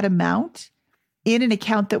saved that amount in an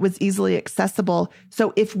account that was easily accessible.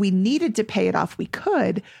 So if we needed to pay it off, we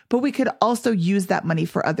could, but we could also use that money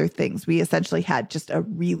for other things. We essentially had just a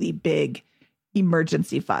really big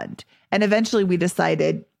emergency fund. And eventually we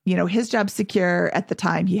decided, his job's secure. At the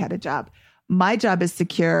time he had a job. My job is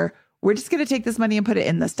secure. We're just going to take this money and put it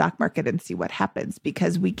in the stock market and see what happens,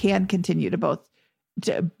 because we can continue to both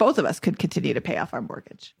both of us could continue to pay off our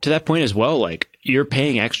mortgage. To that point as well, like you're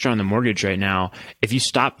paying extra on the mortgage right now. If you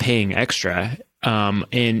stop paying extra on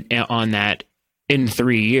that in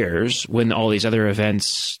 3 years, when all these other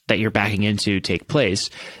events that you're backing into take place,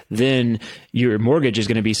 then your mortgage is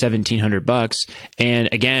going to be $1,700. And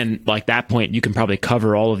again, like that point, you can probably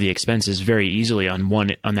cover all of the expenses very easily on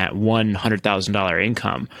that $100,000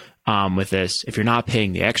 income. With this, if you're not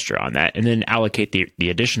paying the extra on that, and then allocate the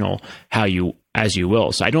additional as you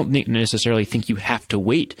will. So I don't necessarily think you have to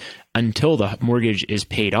wait until the mortgage is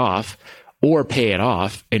paid off or pay it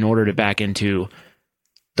off in order to back into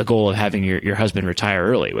the goal of having your husband retire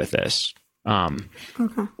early with this.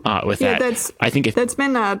 With that, I think that's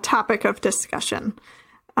been a topic of discussion.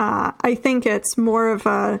 I think it's more of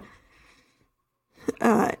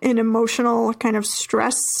an emotional kind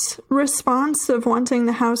stress response of wanting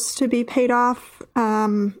the house to be paid off.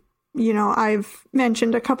 I've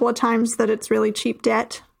mentioned a couple of times that it's really cheap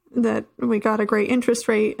debt, that we got a great interest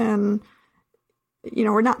rate, and,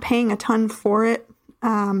 we're not paying a ton for it.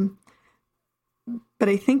 But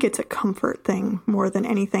I think it's a comfort thing more than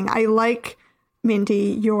anything. I like,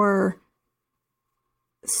 Mindy, the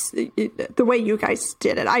way you guys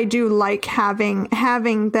did it. I do like having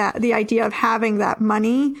that, the idea of having that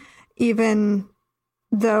money, even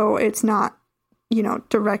though it's not,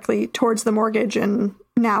 directly towards the mortgage, and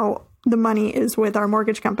now the money is with our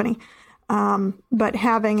mortgage company. But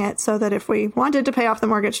having it so that if we wanted to pay off the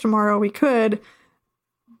mortgage tomorrow, we could,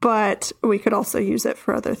 but we could also use it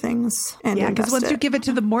for other things. And because once you give it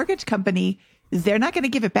to the mortgage company, they're not going to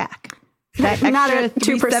give it back. That not at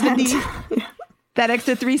 2%. That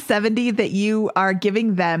extra $370 that you are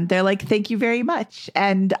giving them, they're like, thank you very much.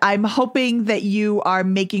 And I'm hoping that you are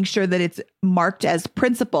making sure that it's marked as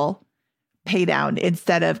principal pay down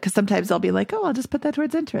instead of, because sometimes they'll be like, oh, I'll just put that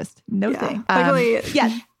towards interest. No thing.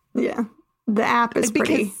 Yeah. The app is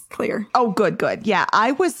pretty clear. Oh, good. Yeah.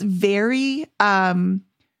 I was very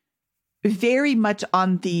much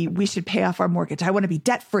on we should pay off our mortgage. I want to be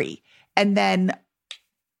debt free. And then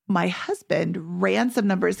my husband ran some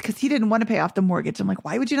numbers because he didn't want to pay off the mortgage. I'm like,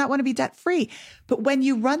 why would you not want to be debt free? But when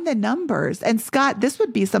you run the numbers, and Scott, this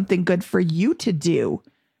would be something good for you to do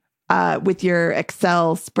with your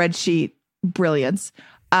Excel spreadsheet brilliance.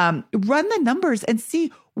 Run the numbers and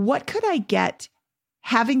see, what could I get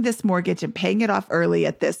having this mortgage and paying it off early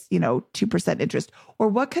at this, 2% interest? Or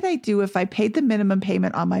what could I do if I paid the minimum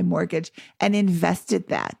payment on my mortgage and invested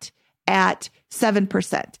that at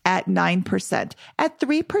 7%, at 9%, at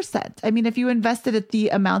 3%. I mean, if you invested at the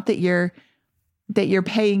amount that you're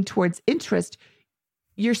paying towards interest,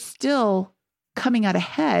 you're still coming out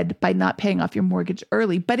ahead by not paying off your mortgage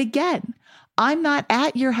early. But again, I'm not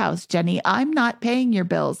at your house, Jenny. I'm not paying your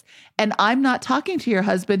bills, and I'm not talking to your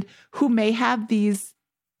husband who may have these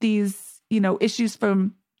issues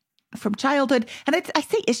from childhood. And I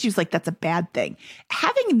say issues like that's a bad thing.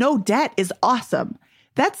 Having no debt is awesome.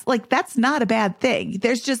 That's not a bad thing.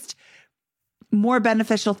 There's just more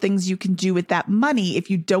beneficial things you can do with that money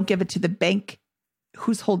if you don't give it to the bank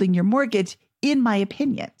who's holding your mortgage, in my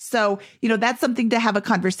opinion. So, that's something to have a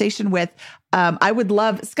conversation with. I would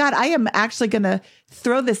love, Scott, I am actually going to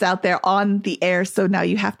throw this out there on the air. So now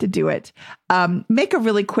you have to do it. Make a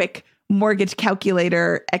really quick mortgage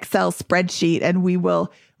calculator Excel spreadsheet, and we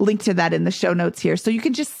will link to that in the show notes here. So you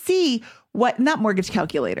can just see not mortgage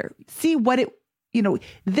calculator, see what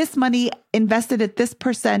this money invested at this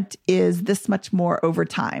percent is this much more over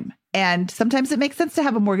time. And sometimes it makes sense to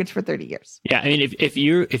have a mortgage for 30 years. Yeah. I mean, if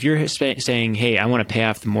you're saying, hey, I want to pay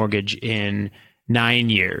off the mortgage in 9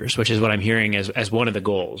 years, which is what I'm hearing as one of the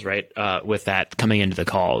goals, right? With that coming into the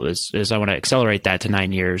call is I want to accelerate that to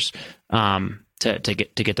 9 years, to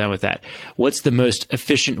get done with that. What's the most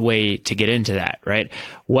efficient way to get into that? Right.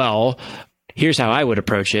 Well, here's how I would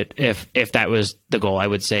approach it. If that was the goal, I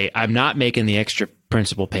would say, I'm not making the extra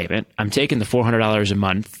principal payment. I'm taking the $400 a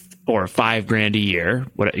month or $5,000 a year.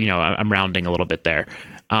 I'm rounding a little bit there.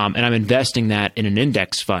 And I'm investing that in an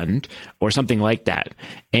index fund or something like that.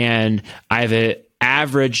 And I have an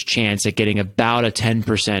average chance at getting about a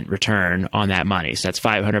 10% return on that money. So that's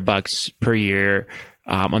 $500 per year.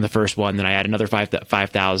 On the first one, then I add another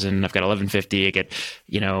 5,000. I've got 1,150. I get,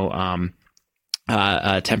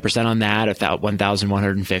 10% on that, about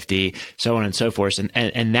 1,150, so on and so forth.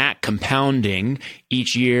 And that compounding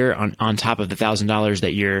each year on top of the $1,000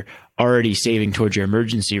 that you're already saving towards your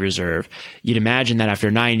emergency reserve, you'd imagine that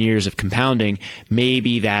after 9 years of compounding,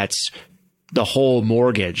 maybe that's the whole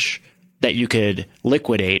mortgage that you could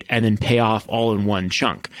liquidate and then pay off all in one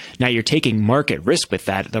chunk. Now you're taking market risk with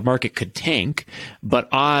that. The market could tank, but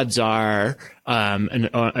odds are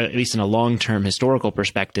at least in a long-term historical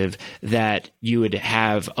perspective, that you would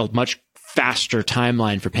have a much faster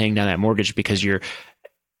timeline for paying down that mortgage because you're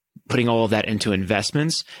putting all of that into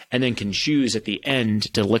investments and then can choose at the end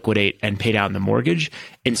to liquidate and pay down the mortgage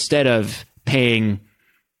instead of paying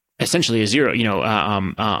essentially a zero,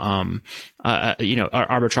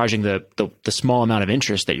 arbitraging the small amount of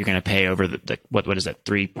interest that you're going to pay over the what is that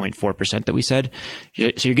 3.4% that we said.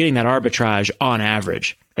 So you're getting that arbitrage on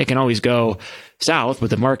average. It can always go south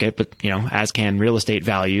with the market, but as can real estate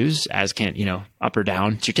values, as can up or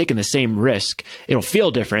down. So you're taking the same risk. It'll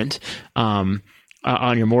feel different on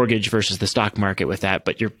your mortgage versus the stock market with that,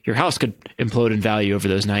 but your house could implode in value over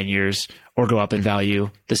those 9 years or go up in value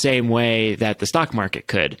the same way that the stock market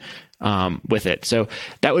could with it. So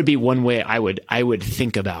that would be one way I would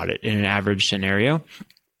think about it in an average scenario,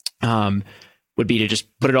 would be to just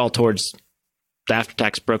put it all towards the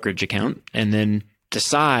after-tax brokerage account and then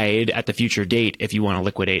decide at the future date if you want to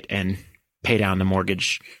liquidate and pay down the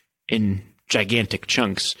mortgage in gigantic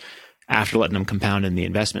chunks after letting them compound in the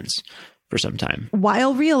investments for some time.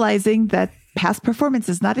 While realizing that past performance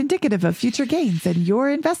is not indicative of future gains and your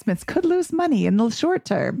investments could lose money in the short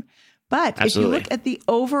term. But Absolutely. If you look at the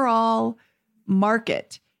overall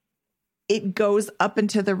market, it goes up and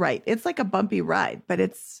to the right. It's like a bumpy ride, but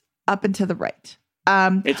it's up and to the right.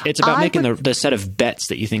 It's about making the set of bets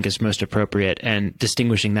that you think is most appropriate and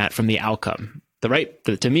distinguishing that from the outcome.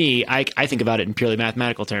 To me, I think about it in purely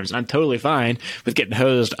mathematical terms. And I'm totally fine with getting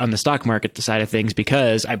hosed on the stock market side of things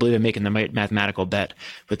because I believe in making the mathematical bet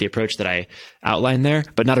with the approach that I outlined there.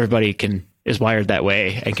 But not everybody is wired that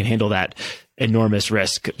way and can handle that enormous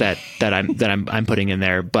risk that I'm putting in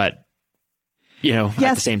there. But yes,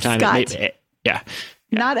 at the same time, Scott,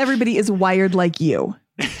 not everybody is wired like you.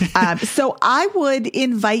 So I would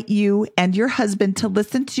invite you and your husband to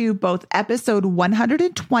listen to both episode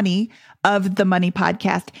 120 of the Money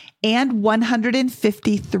Podcast and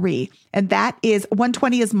 153. And that is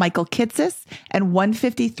 120 is Michael Kitces and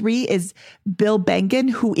 153 is Bill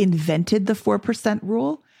Bengen, who invented the 4%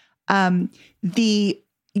 rule.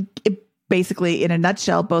 Basically, in a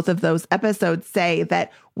nutshell, both of those episodes say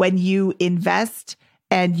that when you invest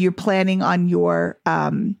and you're planning on your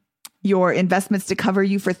investments to cover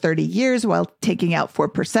you for 30 years while taking out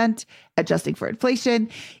 4%, adjusting for inflation,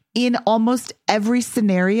 in almost every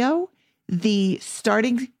scenario, the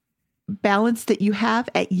starting balance that you have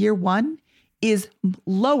at year 1 is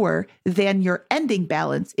lower than your ending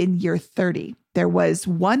balance in year 30. There was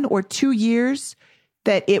 1 or 2 years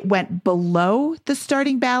that it went below the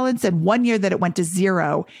starting balance and 1 year that it went to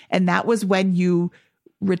 0. And that was when you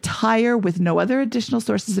retire with no other additional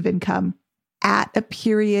sources of income at a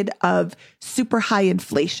period of super high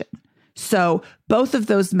inflation. So both of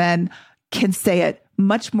those men can say it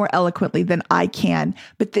much more eloquently than I can,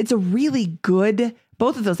 but it's a really good,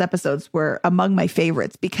 both of those episodes were among my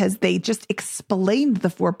favorites because they just explained the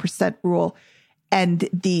 4% rule and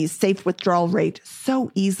the safe withdrawal rate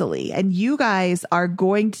so easily. And you guys are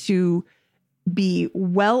going to be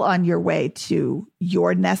well on your way to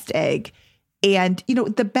your nest egg. And,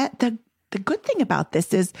 the good thing about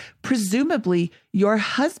this is presumably your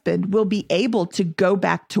husband will be able to go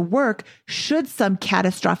back to work should some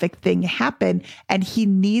catastrophic thing happen and he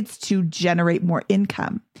needs to generate more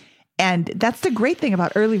income. And that's the great thing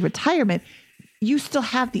about early retirement. You still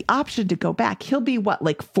have the option to go back. He'll be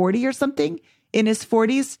 40 or something in his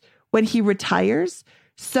 40s when he retires.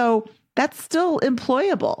 So that's still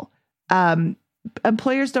employable.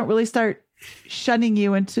 Employers don't really start shunning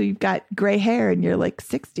you until you've got gray hair and you're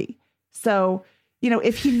 60. So,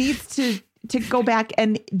 if he needs to go back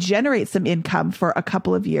and generate some income for a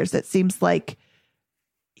couple of years, it seems like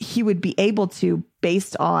he would be able to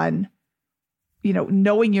based on,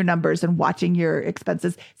 knowing your numbers and watching your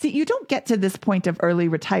expenses. See, you don't get to this point of early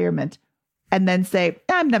retirement and then say,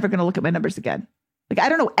 I'm never going to look at my numbers again. I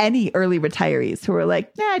don't know any early retirees who are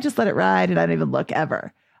I just let it ride and I don't even look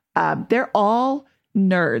ever. They're all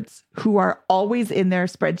nerds who are always in their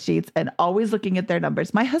spreadsheets and always looking at their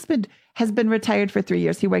numbers. My husband has been retired for 3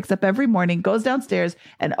 years. He wakes up every morning, goes downstairs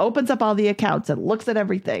and opens up all the accounts and looks at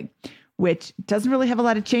everything, which doesn't really have a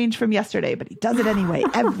lot of change from yesterday, but he does it anyway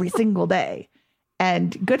every single day.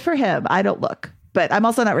 And good for him. I don't look, but I'm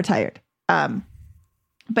also not retired.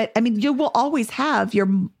 But you will always have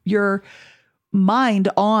your mind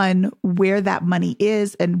on where that money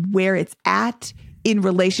is and where it's at in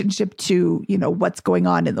relationship to, what's going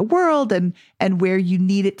on in the world and where you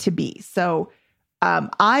need it to be. So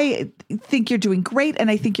I think you're doing great.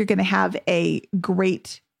 And I think you're going to have a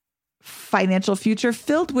great financial future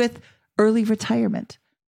filled with early retirement.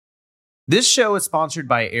 This show is sponsored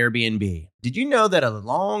by Airbnb. Did you know that a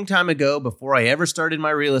long time ago, before I ever started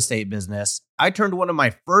my real estate business, I turned one of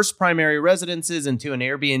my first primary residences into an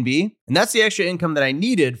Airbnb? And that's the extra income that I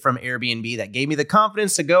needed from Airbnb that gave me the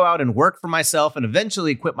confidence to go out and work for myself and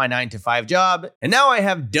eventually quit my 9-to-5 job. And now I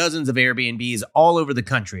have dozens of Airbnbs all over the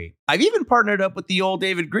country. I've even partnered up with the old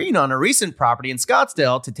David Green on a recent property in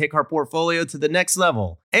Scottsdale to take our portfolio to the next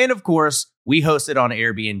level. And of course, we host it on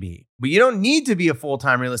Airbnb. But you don't need to be a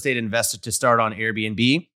full-time real estate investor to start on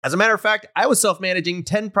Airbnb. As a matter of fact, I was self-managing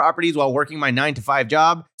 10 properties while working my 9-to-5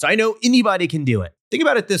 job, so I know anybody can do it. Think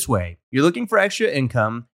about it this way. You're looking for extra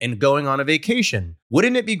income and going on a vacation.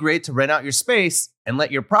 Wouldn't it be great to rent out your space and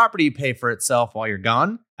let your property pay for itself while you're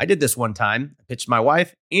gone? I did this one time. I pitched my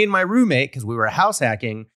wife and my roommate, because we were house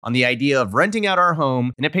hacking, on the idea of renting out our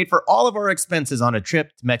home, and it paid for all of our expenses on a trip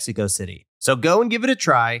to Mexico City. So go and give it a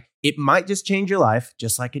try. It might just change your life,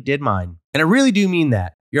 just like it did mine. And I really do mean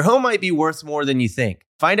that. Your home might be worth more than you think.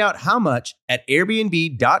 Find out how much at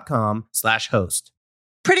airbnb.com/host.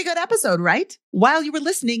 Pretty good episode, right? While you were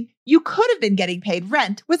listening, you could have been getting paid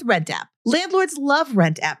rent with Rent App. Landlords love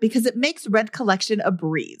Rent App because it makes rent collection a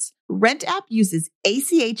breeze. Rent App uses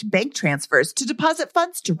ACH bank transfers to deposit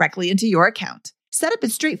funds directly into your account. Setup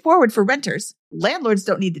is straightforward for renters. Landlords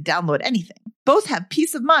don't need to download anything. Both have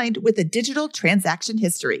peace of mind with a digital transaction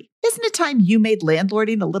history. Isn't it time you made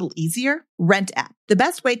landlording a little easier? Rent App, the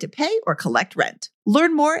best way to pay or collect rent.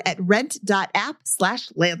 Learn more at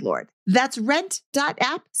rent.app/landlord. That's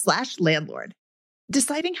rent.app/landlord.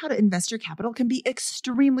 Deciding how to invest your capital can be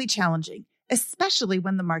extremely challenging, especially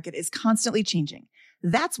when the market is constantly changing.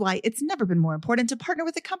 That's why it's never been more important to partner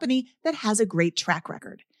with a company that has a great track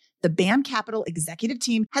record. The BAM Capital executive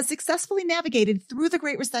team has successfully navigated through the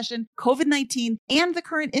Great Recession, COVID-19, and the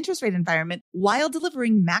current interest rate environment while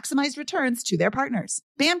delivering maximized returns to their partners.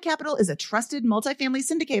 BAM Capital is a trusted multifamily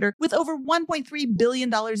syndicator with over $1.3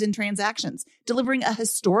 billion in transactions, delivering a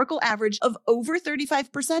historical average of over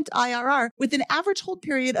 35% IRR with an average hold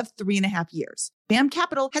period of 3.5 years. BAM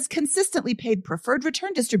Capital has consistently paid preferred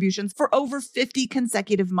return distributions for over 50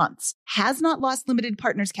 consecutive months, has not lost limited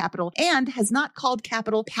partners capital, and has not called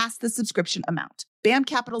capital past the subscription amount. BAM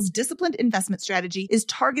Capital's disciplined investment strategy is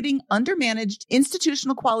targeting undermanaged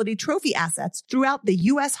institutional quality trophy assets throughout the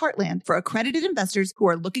U.S. heartland for accredited investors who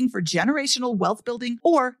are looking for generational wealth building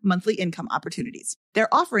or monthly income opportunities.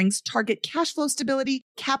 Their offerings target cash flow stability,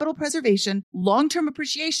 capital preservation, long-term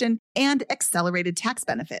appreciation, and accelerated tax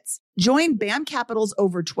benefits. Join BAM Capital's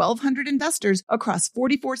over 1,200 investors across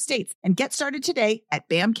 44 states and get started today at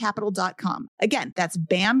bamcapital.com. Again, that's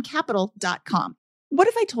bamcapital.com. What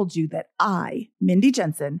if I told you that I, Mindy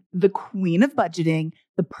Jensen, the queen of budgeting,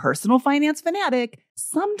 the personal finance fanatic,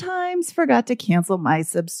 sometimes forgot to cancel my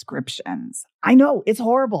subscriptions? I know, it's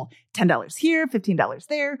horrible. $10 here, $15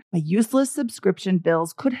 there. My useless subscription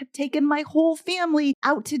bills could have taken my whole family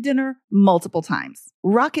out to dinner multiple times.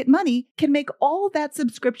 Rocket Money can make all that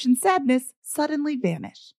subscription sadness suddenly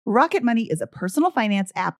vanish. Rocket Money is a personal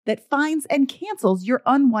finance app that finds and cancels your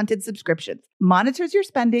unwanted subscriptions, monitors your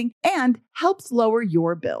spending, and helps lower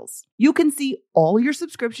your bills. You can see all your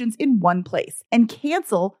subscriptions in one place and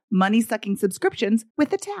cancel money-sucking subscriptions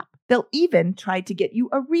with a tap. They'll even try to get you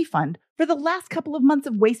a refund for the last couple of months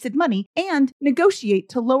of wasted money and negotiate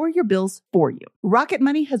to lower your bills for you. Rocket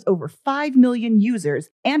Money has over 5 million users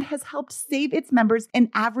and has helped save its members an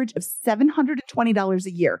average of $720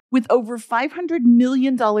 a year, with over $500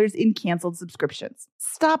 million in canceled subscriptions.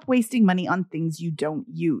 Stop wasting money on things you don't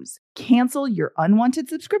use. Cancel your unwanted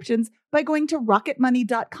subscriptions by going to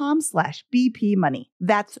rocketmoney.com/bpmoney.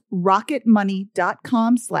 That's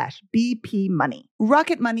rocketmoney.com/bpmoney.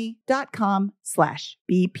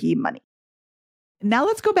 rocketmoney.com/bpmoney. Now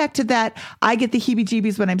let's go back to that. I get the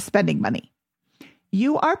heebie-jeebies when I'm spending money.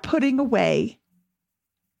 You are putting away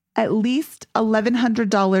at least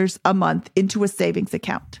 $1,100 a month into a savings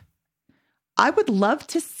account. I would love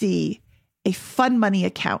to see a fun money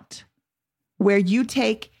account where you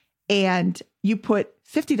take and you put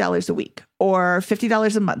 $50 a week or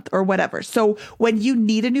 $50 a month or whatever. So when you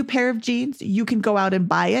need a new pair of jeans, you can go out and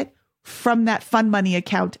buy it from that fun money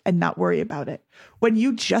account and not worry about it. When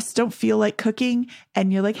you just don't feel like cooking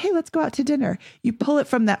and you're like, hey, let's go out to dinner, you pull it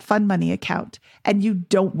from that fun money account and you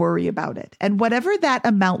don't worry about it. And whatever that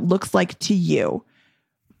amount looks like to you,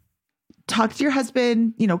 talk to your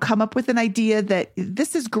husband, come up with an idea that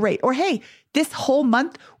this is great. Or, hey, this whole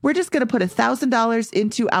month, we're just going to put $1,000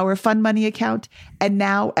 into our fun money account and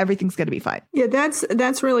now everything's going to be fine. Yeah,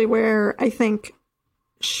 that's really where I think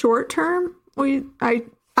short term,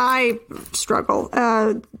 I struggle.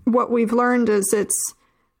 What we've learned is it's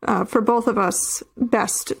for both of us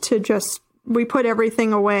best to we put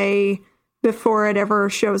everything away before it ever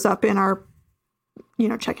shows up in our,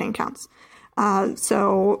 checking accounts.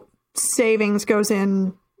 So savings goes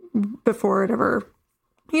in before it ever,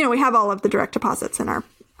 we have all of the direct deposits in our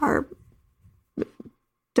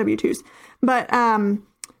W-2s. But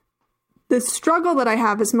the struggle that I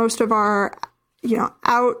have is most of our,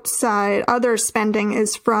 outside other spending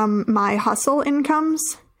is from my hustle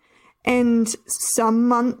incomes. And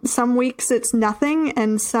some weeks it's nothing,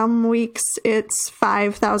 and some weeks it's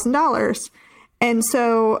 $5,000. And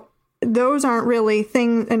so those aren't really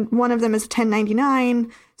things, and one of them is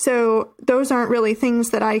 1099. So those aren't really things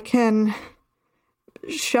that I can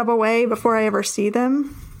shove away before I ever see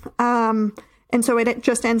them. And so it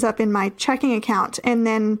just ends up in my checking account. And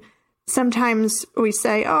then sometimes we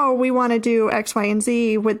say, oh, we want to do X, Y, and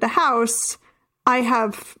Z with the house. I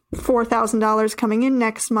have $4,000 coming in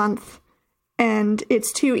next month, and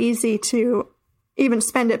it's too easy to even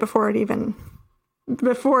spend it before the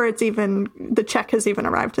check has even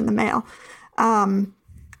arrived in the mail. I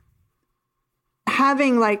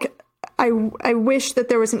wish that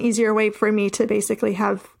there was an easier way for me to basically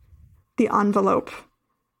have the envelope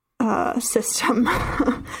system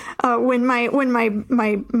when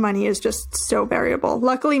my money is just so variable.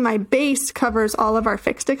 Luckily, my base covers all of our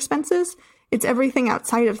fixed expenses. It's everything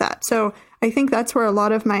outside of that. So I think that's where a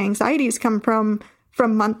lot of my anxieties come from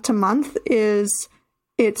month to month.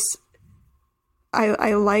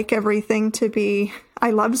 I like everything to be.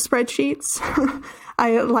 I love spreadsheets.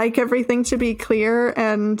 I like everything to be clear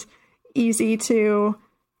and easy to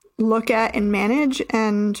look at and manage.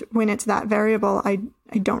 And when it's that variable, I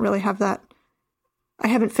don't really have that. I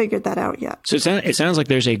haven't figured that out yet. So it sounds like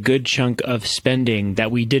there's a good chunk of spending that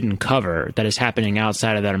we didn't cover that is happening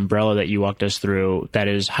outside of that umbrella that you walked us through that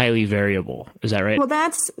is highly variable. Is that right? Well,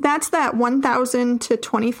 that's that $1,000 to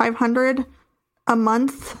 $2,500 a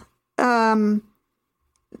month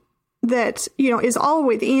that, is all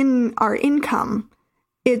within our income.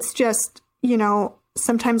 It's just,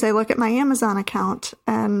 sometimes I look at my Amazon account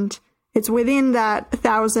and it's within that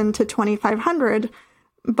 $1,000 to $2,500.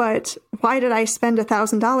 But why did I spend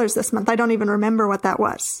 $1,000 this month? I don't even remember what that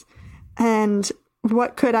was. And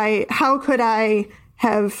how could I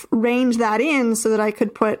have reined that in so that I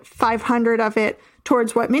could put 500 of it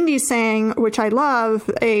towards what Mindy's saying, which I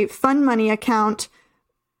love, a fun money account,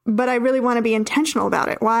 but I really want to be intentional about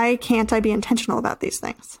it. Why can't I be intentional about these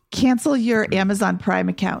things? Cancel your Amazon Prime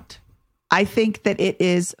account. I think that it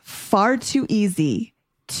is far too easy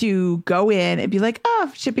to go in and be like,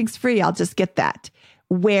 oh, shipping's free, I'll just get that.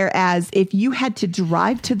 Whereas if you had to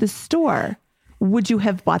drive to the store, would you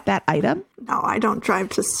have bought that item? No, I don't drive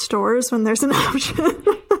to stores when there's an option.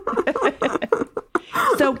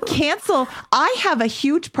 So cancel. I have a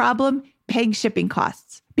huge problem paying shipping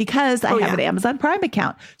costs because I have an Amazon Prime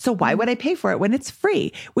account. So why would I pay for it when it's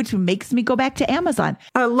free, which makes me go back to Amazon?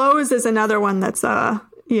 Lowe's is another one that's,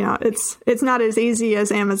 it's not as easy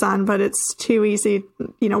as Amazon, but it's too easy.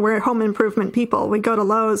 We're home improvement people. We go to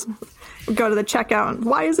Lowe's. Go to the checkout.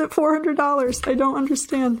 Why is it $400? I don't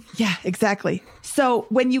understand. Yeah, exactly. So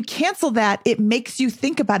when you cancel that, it makes you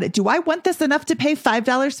think about it. Do I want this enough to pay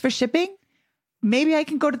 $5 for shipping? Maybe I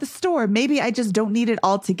can go to the store. Maybe I just don't need it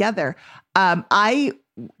altogether. I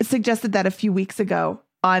suggested that a few weeks ago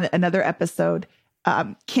on another episode,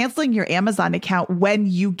 canceling your Amazon account when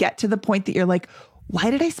you get to the point that you're like, why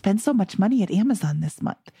did I spend so much money at Amazon this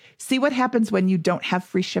month? See what happens when you don't have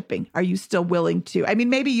free shipping. Are you still willing to? I mean,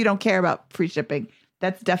 maybe you don't care about free shipping.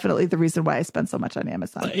 That's definitely the reason why I spend so much on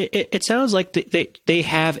Amazon. It sounds like they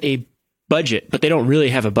have a budget, but they don't really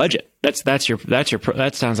have a budget. That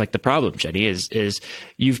sounds like the problem, Jenny, is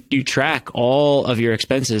you track all of your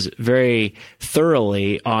expenses very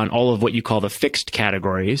thoroughly on all of what you call the fixed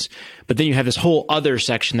categories, but then you have this whole other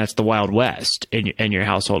section that's the Wild West in your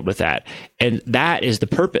household with that. And that is the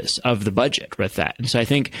purpose of the budget with that. And so I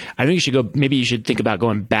think you should think about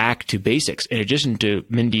going back to basics in addition to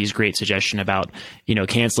Mindy's great suggestion about,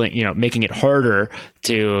 canceling, making it harder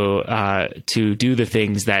to do the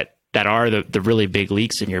things that are the really big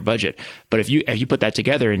leaks in your budget. But if you put that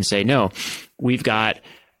together and say, no, we've got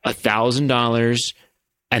 $1,000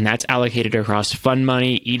 and that's allocated across fun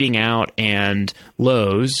money, eating out, and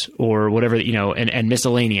Lowe's or whatever, and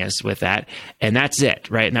miscellaneous with that. And that's it,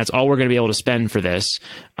 right? And that's all we're going to be able to spend for this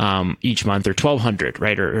each month, or $1,200,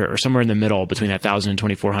 right? Or somewhere in the middle between that $1,000 and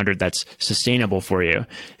 $2,400 that's sustainable for you.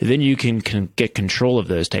 Then you can get control of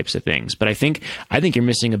those types of things. But I think you're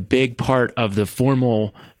missing a big part of the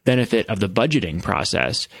formal benefit of the budgeting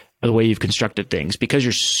process, the way you've constructed things, because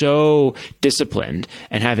you're so disciplined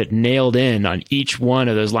and have it nailed in on each one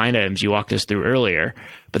of those line items you walked us through earlier.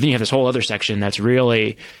 But then you have this whole other section that's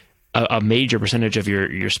really a major percentage of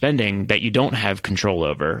your spending that you don't have control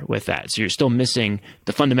over with that. So you're still missing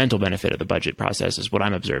the fundamental benefit of the budget process is what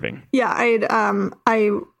I'm observing. Yeah,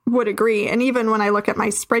 I would agree. And even when I look at my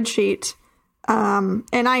spreadsheet, and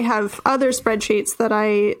I have other spreadsheets that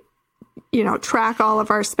I, track all of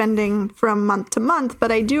our spending from month to month,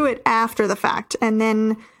 but I do it after the fact. And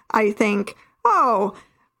then I think, oh,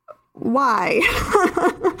 why?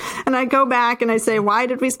 And I go back and I say, why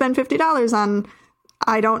did we spend $50 on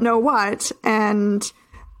I don't know what? And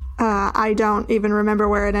I don't even remember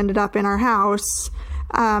where it ended up in our house.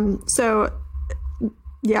 So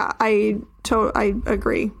yeah, I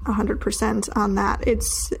agree 100% on that.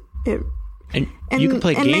 And you can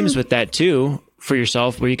play games with that too for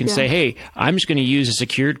yourself, where you can say, hey, I'm just going to use a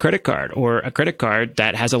secured credit card or a credit card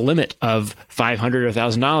that has a limit of $500 or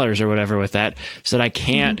 $1,000 or whatever with that, so that I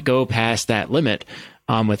can't go past that limit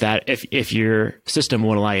with that if your system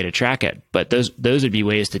won't allow you to track it. But those would be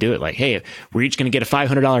ways to do it. Like, hey, we're each going to get a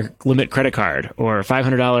 $500 limit credit card or a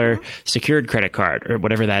 $500 secured credit card or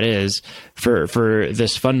whatever that is for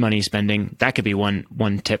this fun money spending. That could be one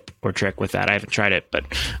tip or trick with that. I haven't tried it, but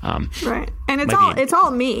right. And it's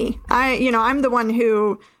all me. I'm the one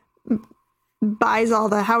who buys all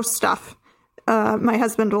the house stuff. My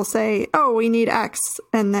husband will say, oh, we need X,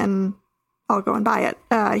 and then I'll go and buy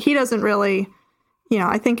it. He doesn't really,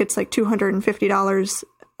 I think it's like $250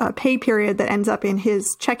 a pay period that ends up in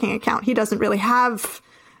his checking account. He doesn't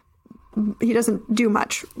do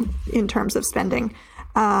much in terms of spending.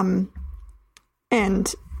 And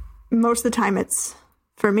most of the time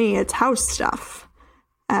for me, it's house stuff.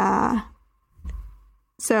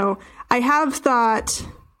 So I have thought,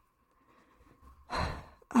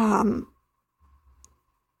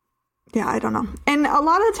 yeah, I don't know. And a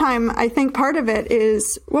lot of the time, I think part of it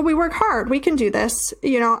is, well, we work hard. We can do this.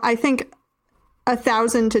 I think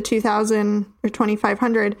 $1,000 to $2,000 or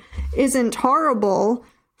 $2,500 isn't horrible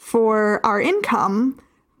for our income,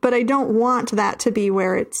 but I don't want that to be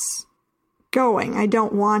where it's going. I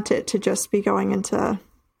don't want it to just be going into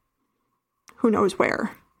who knows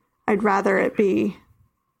where. I'd rather it be,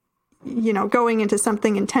 going into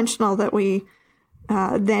something intentional that we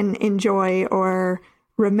then enjoy or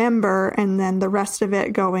remember, and then the rest of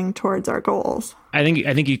it going towards our goals. I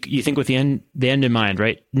think you think with the end in mind,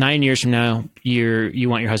 right? 9 years from now, you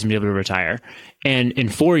want your husband to be able to retire, and in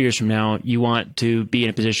 4 years from now, you want to be in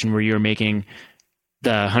a position where you're making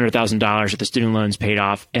the $100,000 of the student loans paid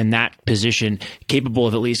off, and that position capable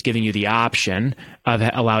of at least giving you the option of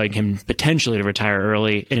allowing him potentially to retire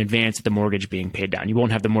early in advance of the mortgage being paid down. You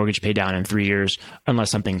won't have the mortgage paid down in 3 years unless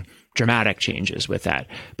something dramatic changes with that,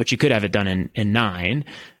 but you could have it done in 9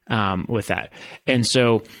 with that. And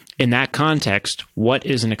so in that context, what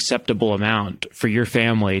is an acceptable amount for your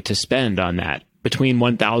family to spend on that? Between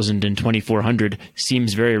 $1,000 and $2,400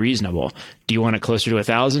 seems very reasonable. Do you want it closer to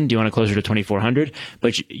 $1,000? Do you want it closer to $2,400?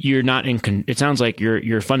 But you're not it sounds like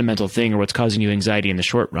your fundamental thing, or what's causing you anxiety in the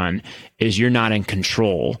short run, is you're not in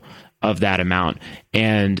control of that amount.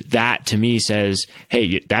 And that to me says,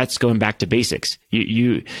 hey, that's going back to basics.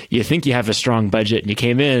 You think you have a strong budget and you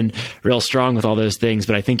came in real strong with all those things,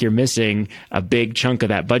 but I think you're missing a big chunk of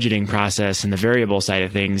that budgeting process and the variable side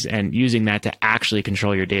of things, and using that to actually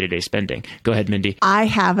control your day-to-day spending. Go ahead, Mindy. I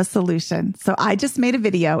have a solution. So I just made a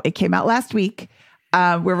video. It came out last week.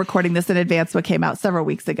 We're recording this in advance, so it came out several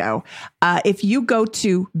weeks ago. If you go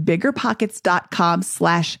to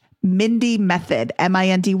biggerpockets.com/Mindy Method,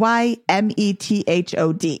 MINDY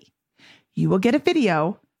METHOD, you will get a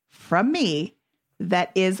video from me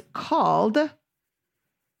that is called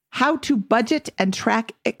How to Budget and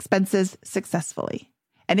Track Expenses Successfully.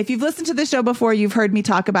 And if you've listened to the show before, you've heard me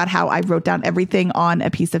talk about how I wrote down everything on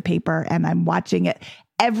a piece of paper and I'm watching it.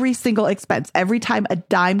 Every single expense, every time a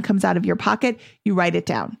dime comes out of your pocket, you write it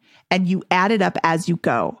down and you add it up as you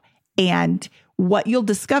go. And what you'll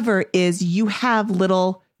discover is you have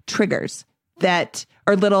little triggers that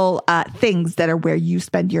are little things that are where you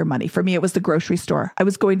spend your money. For me, it was the grocery store. I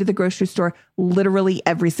was going to the grocery store literally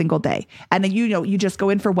every single day. And then, you just go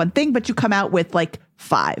in for one thing, but you come out with like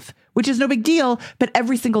 5, which is no big deal. But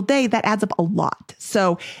every single day that adds up a lot.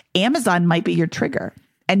 So Amazon might be your trigger,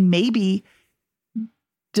 and maybe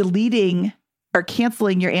deleting or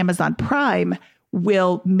canceling your Amazon Prime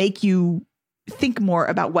will make you think more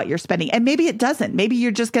about what you're spending. And maybe it doesn't. Maybe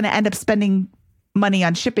you're just going to end up spending money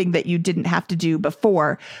on shipping that you didn't have to do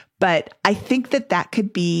before. But I think that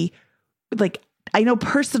could be like, I know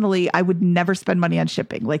personally, I would never spend money on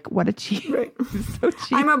shipping. Like, what a cheap, right. So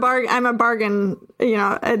cheap. I'm a bargain,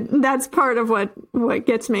 and that's part of what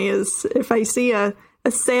gets me is if I see a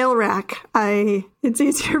a sale rack, it's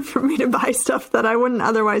easier for me to buy stuff that I wouldn't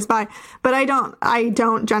otherwise buy. But I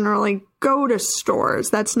don't generally go to stores.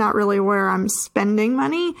 That's not really where I'm spending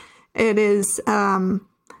money. It is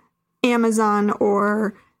Amazon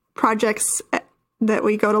or projects that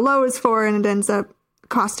we go to Lowe's for, and it ends up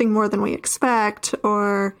costing more than we expect,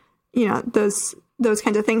 or, you know, those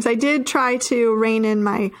kinds of things. I did try to rein in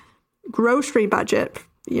my grocery budget.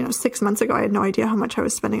 6 months ago, I had no idea how much I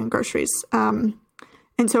was spending on groceries. And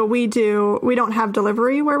so we don't have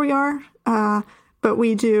delivery where we are, but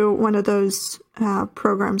we do one of those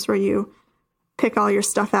programs where you pick all your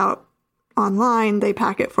stuff out online, they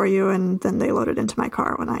pack it for you, and then they load it into my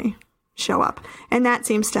car when I show up. And that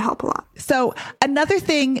seems to help a lot. So another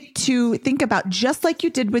thing to think about, just like you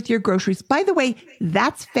did with your groceries, by the way,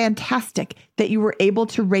 that's fantastic that you were able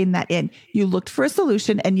to rein that in. You looked for a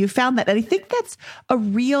solution and you found that. And I think that's a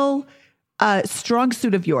real strong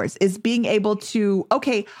suit of yours, is being able to,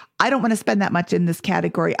 okay, I don't want to spend that much in this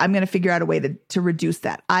category. I'm going to figure out a way to reduce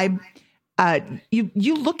that.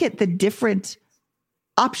 You look at the different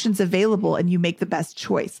options available and you make the best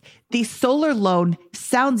choice. The solar loan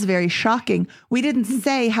sounds very shocking. We didn't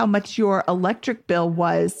say how much your electric bill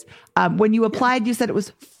was. When you applied, you said it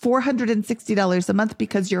was $460 a month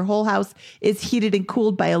because your whole house is heated and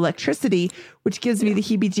cooled by electricity, which gives me the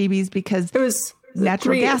heebie-jeebies because it was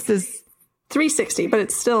natural gas is $360, but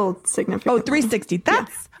it's still significant. Oh, $360.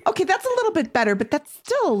 That's okay. That's a little bit better, but that's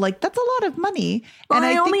still that's a lot of money. Well, and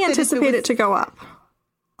I only anticipate it to go up.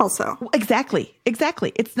 Also, exactly.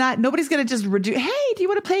 It's not, nobody's going to just reduce. Hey, do you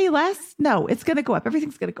want to pay less? No, it's going to go up.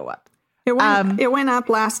 Everything's going to go up. It went up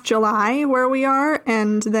last July where we are.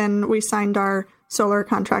 And then we signed our solar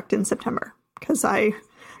contract in September because I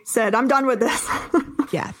said, I'm done with this.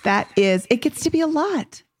 Yeah, it gets to be a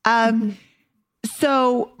lot.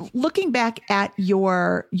 So looking back at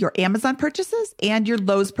your Amazon purchases and your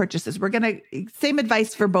Lowe's purchases, we're going to, same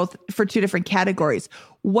advice for two different categories.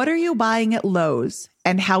 What are you buying at Lowe's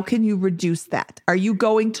and how can you reduce that? Are you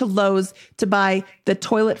going to Lowe's to buy the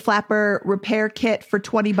toilet flapper repair kit for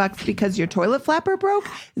 $20 because your toilet flapper broke?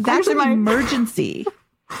 That's an emergency.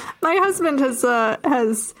 My husband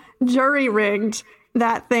has jury-rigged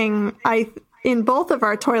that thing in both of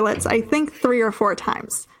our toilets, I think 3 or 4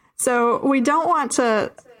 times. So we don't go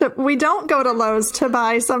to Lowe's to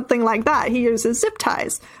buy something like that. He uses zip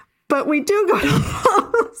ties, but we do go to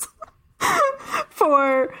Lowe's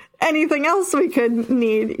for anything else we could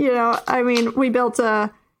need. I mean, we built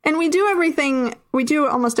and we do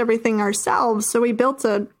almost everything ourselves. So we built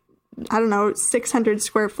 600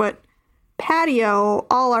 square foot patio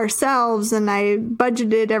all ourselves, and I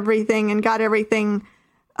budgeted everything and got everything,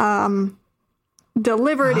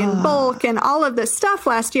 delivered in bulk and all of this stuff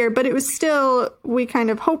last year, but it was still, we kind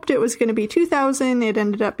of hoped it was going to be 2,000. It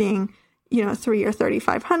ended up being, 3 or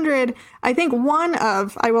 3,500. I think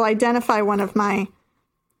I will identify one of my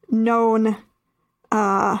known,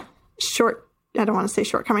 I don't want to say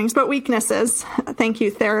shortcomings, but weaknesses. Thank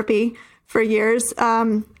you, therapy for years,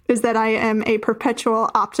 is that I am a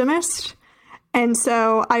perpetual optimist. And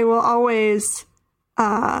so I will always,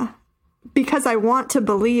 because I want to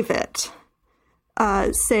believe it,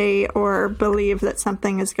 say or believe that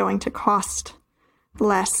something is going to cost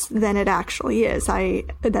less than it actually is.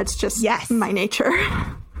 That's just my nature.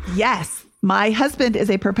 Yes. My husband is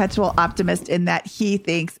a perpetual optimist in that he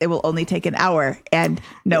thinks it will only take an hour. And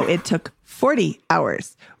no, it took 40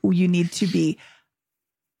 hours. You need to be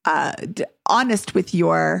honest with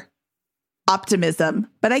your optimism.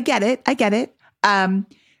 But I get it.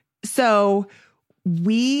 So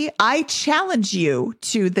I challenge you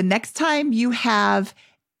to, the next time you have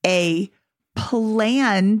a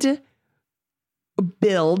planned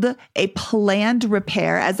build, a planned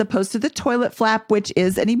repair, as opposed to the toilet flap, which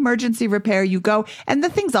is an emergency repair, you go, and the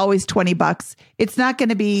thing's always $20. It's not going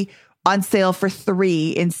to be on sale for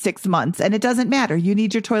 $3 in 6 months. And it doesn't matter. You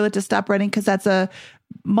need your toilet to stop running because that's a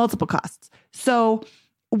multiple costs. So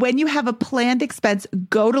when you have a planned expense,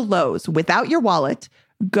 go to Lowe's without your wallet.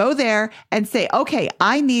 Go there and say, okay,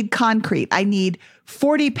 I need concrete. I need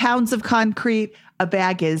 40 pounds of concrete. A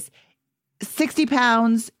bag is 60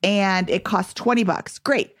 pounds and it costs $20.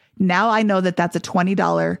 Great. Now I know that that's a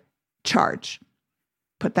 $20 charge.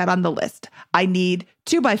 Put that on the list. I need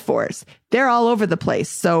 2x4s. They're all over the place.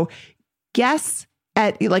 So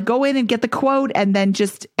go in and get the quote and then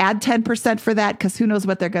just add 10% for that, because who knows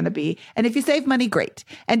what they're going to be. And if you save money, great.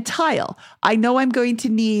 And tile. I know I'm going to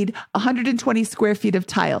need 120 square feet of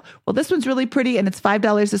tile. Well, this one's really pretty and it's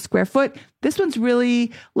 $5 a square foot. This one's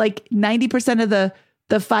really like 90% of the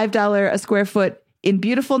 $5 a square foot in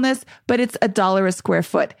beautifulness, but it's $1 a square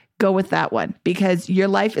foot. go with that one, because your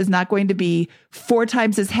life is not going to be 4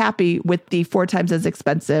 times as happy with the 4 times as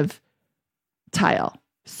expensive tile.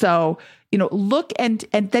 So, look and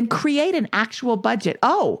then create an actual budget.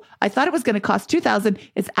 Oh, I thought it was going to cost $2,000.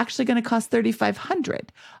 It's actually going to cost $3,500.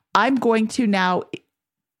 I'm going to now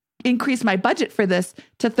increase my budget for this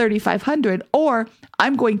to $3,500, or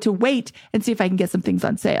I'm going to wait and see if I can get some things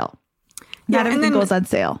on sale. Not everything goes on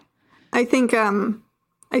sale. I think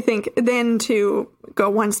then to go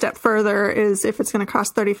one step further is, if it's going to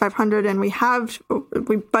cost $3,500 and we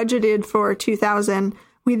budgeted for $2,000,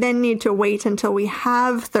 we then need to wait until we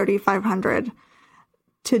have $3,500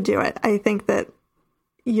 to do it. I think that,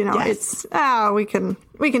 yes. We can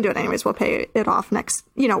do it anyways. We'll pay it off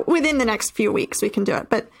within the next few weeks we can do it.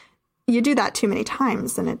 But you do that too many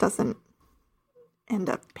times and it doesn't end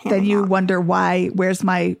up panning Then you out. wonder why, where's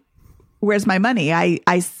my money?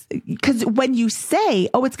 Because when you say,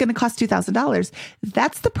 oh, it's going to cost $2,000,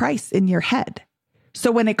 that's the price in your head.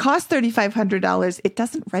 So when it costs $3,500, it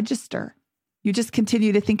doesn't register. You just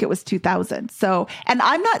continue to think it was $2,000. So, and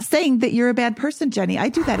I'm not saying that you're a bad person, Jenny. I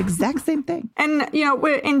do that exact same thing. And,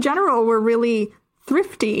 in general, we're really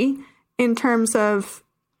thrifty in terms of,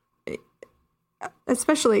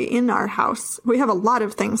 especially in our house, we have a lot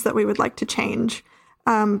of things that we would like to change.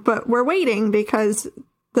 But we're waiting because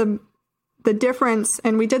the difference,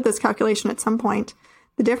 and we did this calculation at some point,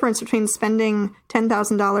 the difference between spending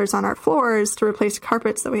 $10,000 on our floors to replace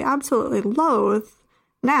carpets that we absolutely loathe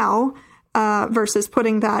now versus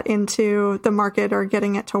putting that into the market or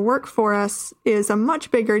getting it to work for us is a much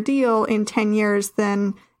bigger deal in 10 years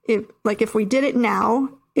than if we did it now,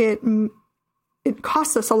 it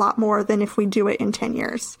costs us a lot more than if we do it in 10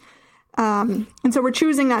 years. And so we're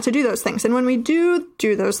choosing not to do those things. And when we do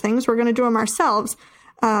those things, we're going to do them ourselves.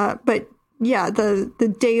 But yeah,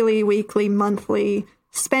 the daily, weekly, monthly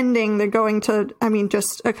spending, they're going to,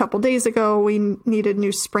 just a couple days ago, we needed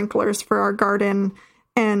new sprinklers for our garden,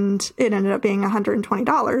 and it ended up being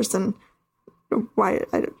 $120. And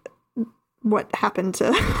what happened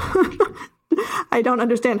to, I don't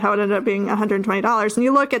understand how it ended up being $120. And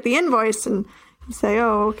you look at the invoice and you say,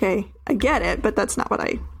 oh, okay, I get it, but that's not what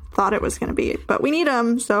I thought it was going to be. But we need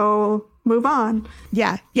them, so move on.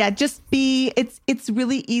 Yeah. It's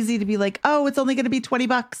really easy to be like, oh, it's only going to be $20.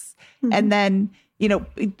 Mm-hmm. And then,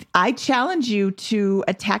 I challenge you to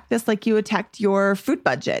attack this like you attacked your food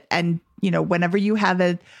budget. And, whenever you have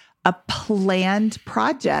a planned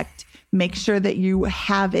project, make sure that you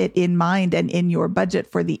have it in mind and in your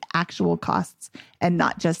budget for the actual costs and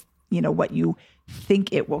not just, what you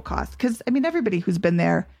think it will cost. Because, everybody who's been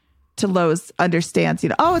there to Lowe's understands,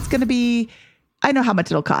 it's going to be, I know how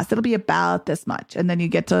much it'll cost. It'll be about this much. And then you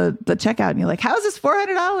get to the checkout and you're like, how is this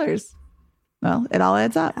 $400? Well, it all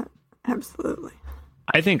adds up. Absolutely.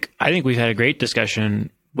 I think we've had a great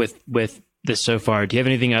discussion with this so far. Do you have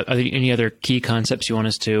any other key concepts you want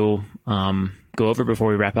us to go over before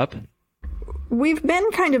we wrap up? We've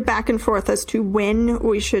been kind of back and forth as to when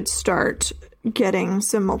we should start getting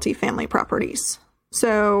some multifamily properties.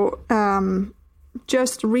 So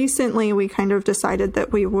just recently, we kind of decided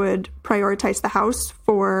that we would prioritize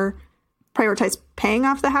paying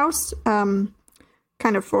off the house, kind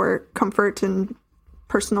of for comfort and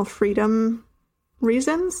personal freedom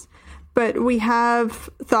reasons. But we have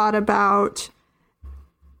thought about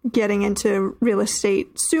getting into real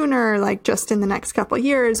estate sooner, like just in the next couple of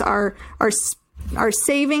years. Our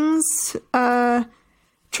savings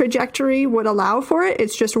trajectory would allow for it.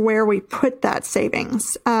 It's just where we put that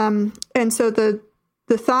savings. And so the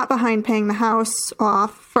thought behind paying the house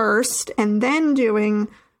off first and then doing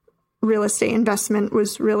real estate investment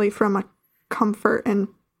was really from a comfort and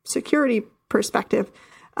security perspective.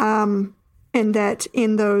 And that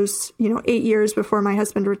in those, 9 years before my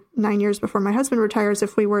husband retires,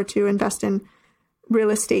 if we were to invest in real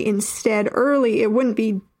estate instead early, it wouldn't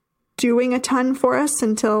be doing a ton for us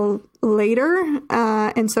until later.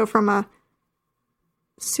 And so from a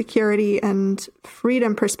security and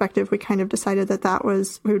freedom perspective, we kind of decided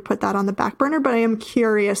we would put that on the back burner. But I am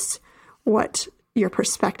curious what your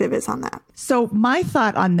perspective is on that. So my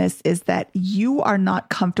thought on this is that you are not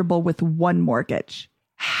comfortable with one mortgage.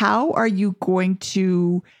 How are you going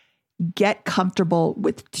to get comfortable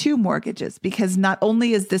with 2 mortgages? Because not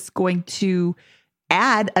only is this going to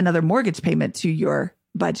add another mortgage payment to your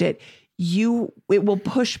budget, it will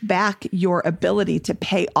push back your ability to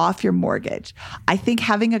pay off your mortgage. I think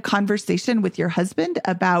having a conversation with your husband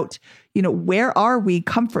about, where are we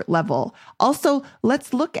comfort level? Also,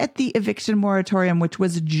 let's look at the eviction moratorium, which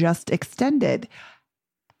was just extended.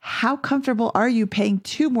 How comfortable are you paying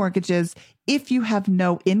 2 mortgages if you have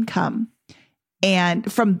no income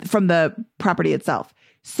and from the property itself?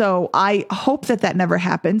 So I hope that that never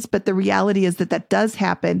happens, but the reality is that that does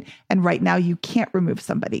happen. And right now you can't remove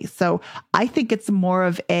somebody. So I think it's more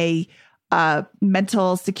of a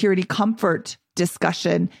mental security comfort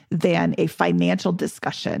discussion than a financial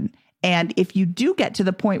discussion. And if you do get to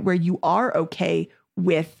the point where you are okay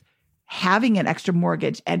with having an extra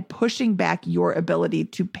mortgage and pushing back your ability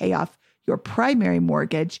to pay off your primary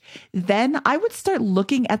mortgage, then I would start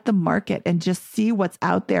looking at the market and just see what's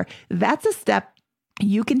out there. That's a step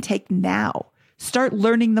you can take now. Start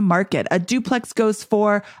learning the market. A duplex goes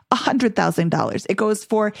for $100,000. It goes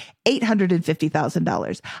for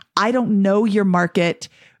 $850,000. I don't know your market,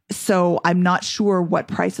 so I'm not sure what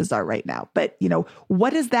prices are right now. But,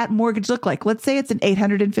 what does that mortgage look like? Let's say it's an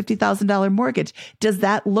 $850,000 mortgage. Does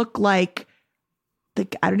that look like,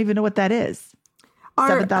 I don't even know what that is.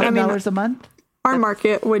 $7,000 a month? Our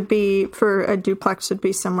market would be, for a duplex, would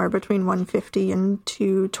be somewhere between $150,000 and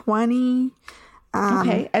 $220,000.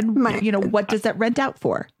 Okay. And what does that rent out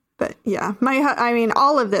for? But yeah,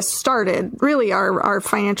 all of this started really our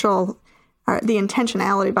financial, the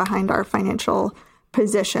intentionality behind our financial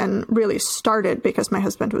position really started because my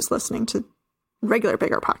husband was listening to regular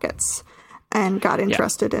BiggerPockets and got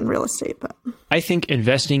interested in real estate. But I think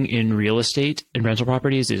investing in real estate and rental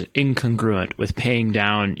properties is incongruent with paying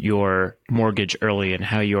down your mortgage early and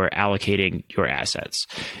how you are allocating your assets.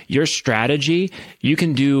 Your strategy, you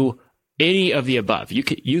can do any of the above. You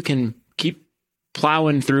can keep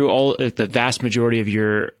plowing through all the vast majority of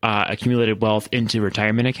your accumulated wealth into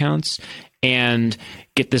retirement accounts and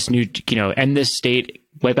get this new, end this state,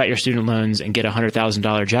 wipe out your student loans and get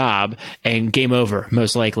 $100,000 job and game over,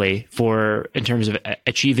 most likely, in terms of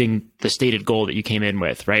achieving the stated goal that you came in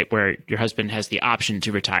with, right? Where your husband has the option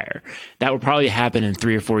to retire. That will probably happen in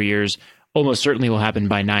 3 or 4 years. Almost certainly will happen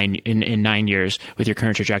by 9 years with your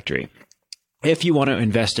current trajectory. If you want to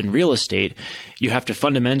invest in real estate, you have to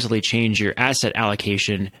fundamentally change your asset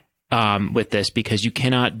allocation with this, because you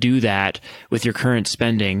cannot do that with your current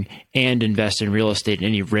spending and invest in real estate in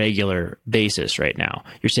any regular basis right now.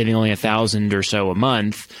 You're saving only $1,000 or so a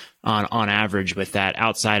month on average with that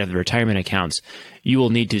outside of the retirement accounts. You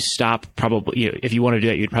will need to stop probably, if you want to do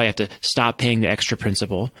that, you'd probably have to stop paying the extra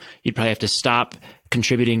principal. You'd probably have to stop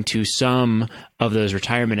contributing to some of those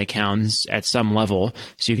retirement accounts at some level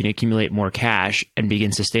so you can accumulate more cash and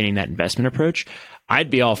begin sustaining that investment approach. I'd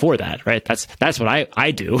be all for that, right? That's what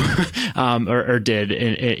I do, or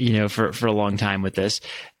did, for a long time with this.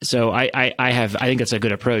 So I think that's a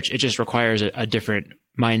good approach. It just requires a different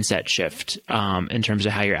mindset shift in terms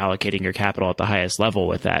of how you're allocating your capital at the highest level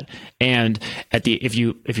with that. And if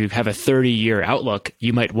you have a 30-year outlook,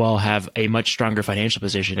 you might well have a much stronger financial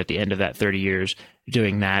position at the end of that 30 years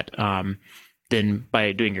doing that than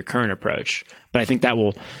by doing your current approach. But I think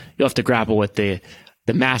you'll have to grapple with the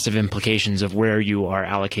massive implications of where you are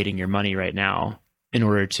allocating your money right now in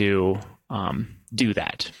order to do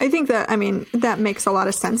that. I think that makes a lot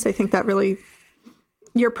of sense. I think that really,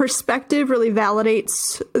 your perspective really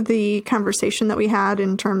validates the conversation that we had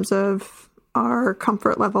in terms of our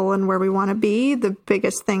comfort level and where we want to be. The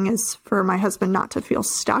biggest thing is for my husband not to feel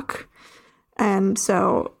stuck. And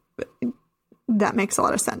so that makes a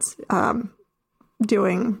lot of sense.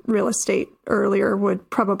 Doing real estate earlier would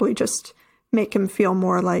probably just make him feel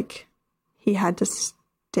more like he had to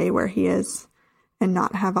stay where he is and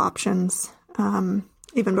not have options,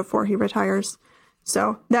 even before he retires.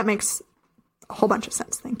 So that makes a whole bunch of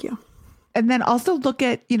sense. Thank you. And then also look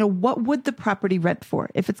at, what would the property rent for?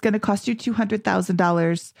 If it's going to cost you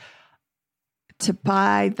 $200,000 to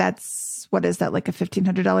buy, what is that, like a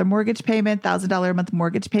 $1,500 mortgage payment, $1,000 a month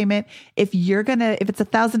mortgage payment? If it's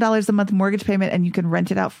 $1,000 a month mortgage payment and you can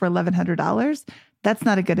rent it out for $1,100, that's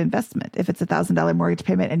not a good investment. If it's $1,000 mortgage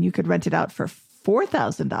payment and you could rent it out for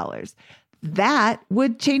 $4,000, that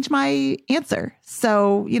would change my answer.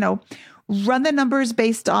 So, run the numbers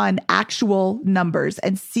based on actual numbers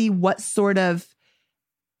and see what sort of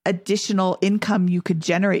additional income you could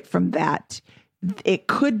generate from that. It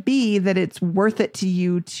could be that it's worth it to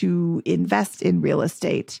you to invest in real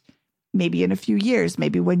estate, maybe in a few years,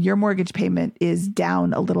 maybe when your mortgage payment is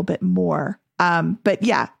down a little bit more. But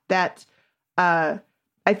yeah, I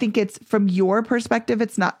think it's, from your perspective,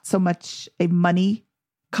 it's not so much a money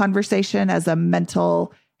conversation as a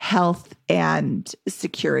mental health and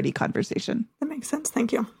security conversation. That makes sense.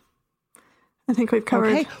 Thank you. I think we've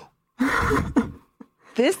covered. Okay.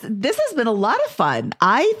 This has been a lot of fun.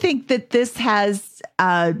 I think that this has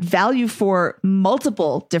value for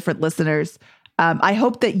multiple different listeners. I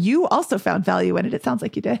hope that you also found value in it. It sounds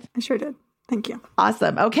like you did. I sure did. Thank you.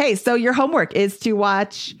 Awesome. Okay. So your homework is to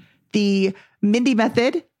watch the Mindy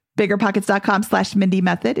Method biggerpockets.com/Mindy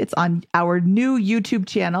Method. It's on our new YouTube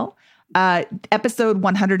channel. Episode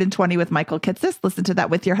 120 with Michael Kitces, listen to that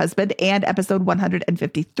with your husband, and episode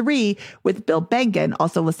 153 with Bill Bengen,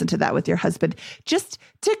 also listen to that with your husband, just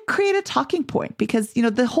to create a talking point, because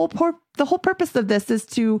the whole purpose of this is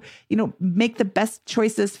to make the best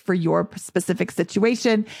choices for your specific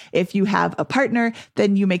situation. If you have a partner,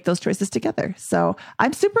 then you make those choices together. So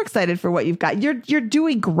I'm super excited for what you've got. You're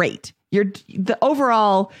doing great. The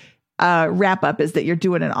overall wrap up is that you're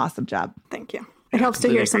doing an awesome job. Thank you. It helps to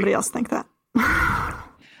hear somebody else think that.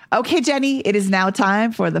 Okay, Jenny, it is now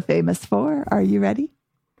time for the famous four. Are you ready?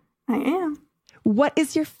 I am. What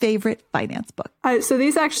is your favorite finance book? So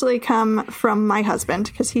these actually come from my husband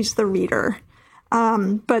because he's the reader.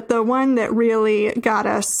 But the one that really got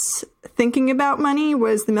us thinking about money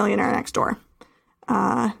was The Millionaire Next Door.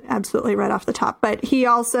 Absolutely right off the top. But he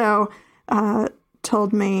also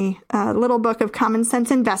told me a little book of Common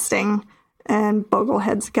Sense Investing and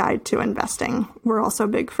Boglehead's Guide to Investing were also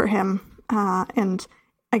big for him, and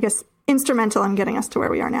I guess instrumental in getting us to where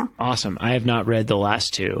we are now. Awesome. I have not read the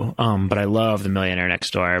last two, but I love The Millionaire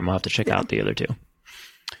Next Door, and we'll have to check out the other two.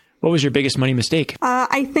 What was your biggest money mistake?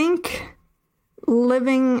 I think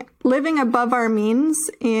living above our means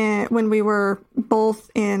when we were both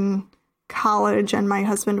in college and my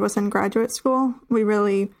husband was in graduate school. We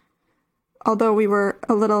really, although we were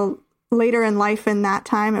a little later in life in that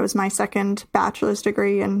time, it was my second bachelor's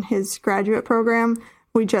degree in his graduate program.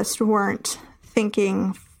 We just weren't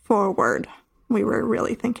thinking forward. We were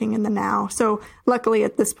really thinking in the now. So luckily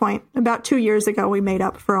at this point, about 2 years ago, we made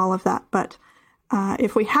up for all of that. But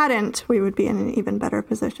if we hadn't, we would be in an even better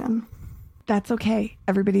position. That's okay.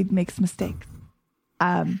 Everybody makes mistakes.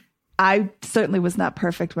 I certainly was not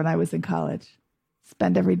perfect when I was in college.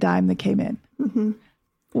 Spend every dime that came in. Mm-hmm.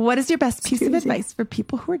 What is your best piece of advice for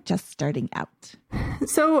people who are just starting out?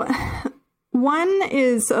 So one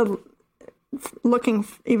is looking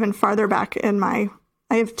even farther back in I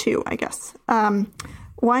have two, I guess.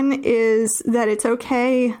 One is that it's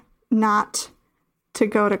okay not to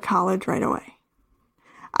go to college right away.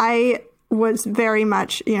 I was very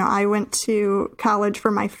much, I went to college for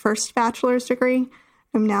my first bachelor's degree.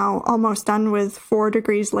 I'm now almost done with 4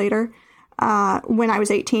 degrees later. When I was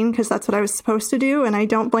 18, because that's what I was supposed to do. And I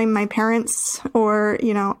don't blame my parents or,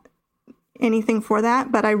 anything for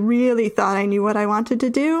that. But I really thought I knew what I wanted to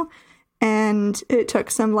do. And it took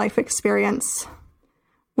some life experience,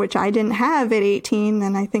 which I didn't have at 18.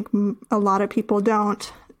 And I think a lot of people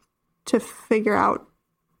don't, to figure out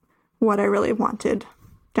what I really wanted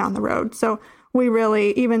down the road. So we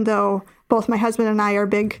really, even though both my husband and I are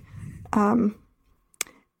big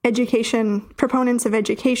proponents of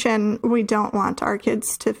education, we don't want our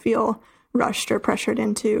kids to feel rushed or pressured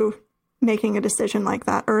into making a decision like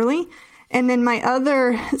that early. And then my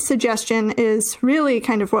other suggestion is really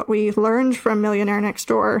kind of what we learned from Millionaire Next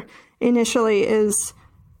Door initially, is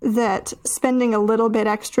that spending a little bit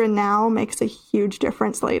extra now makes a huge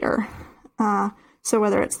difference later. So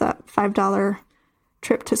whether it's that $5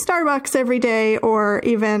 trip to Starbucks every day, or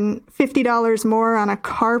even $50 more on a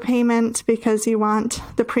car payment because you want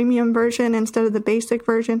the premium version instead of the basic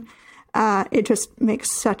version, it just makes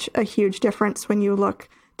such a huge difference when you look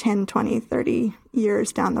 10, 20, 30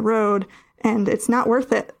 years down the road, and it's not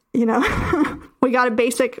worth it. We got a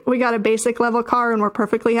basic level car and we're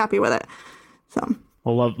perfectly happy with it. So,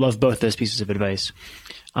 well, love both those pieces of advice.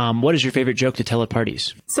 What is your favorite joke to tell at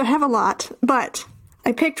parties? So I have a lot, but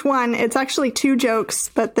I picked one. It's actually 2 jokes,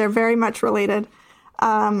 but they're very much related.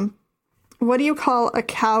 What do you call a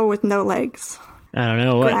cow with no legs? I don't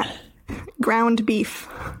know. What? Ground beef.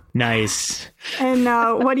 Nice. And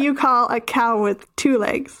what do you call a cow with 2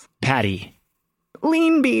 legs? Patty.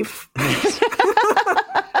 Lean beef.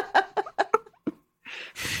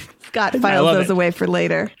 Scott files those away for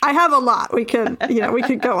later. I have a lot. We could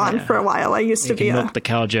go on for a while. I used to be milk the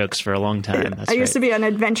cow jokes for a long time. I used to be an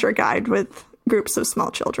adventure guide with groups of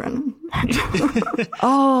small children.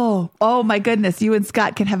 Oh my goodness. You and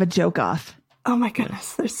Scott can have a joke off. Oh my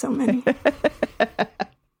goodness. There's so many.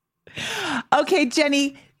 Okay,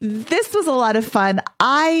 Jenny, this was a lot of fun.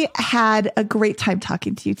 I had a great time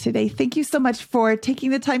talking to you today. Thank you so much for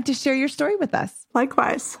taking the time to share your story with us.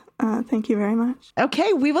 Likewise. Thank you very much.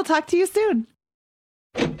 Okay, we will talk to you soon.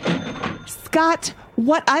 Scott,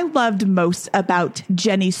 what I loved most about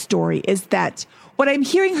Jenny's story is that what I'm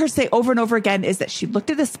hearing her say over and over again is that she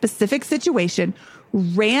looked at a specific situation,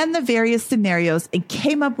 ran the various scenarios, and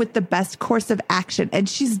came up with the best course of action. And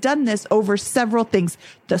she's done this over several things.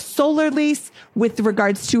 The solar lease with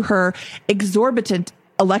regards to her exorbitant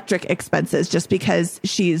electric expenses just because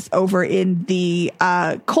she's over in the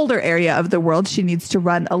colder area of the world. She needs to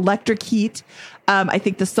run electric heat. I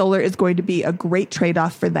think the solar is going to be a great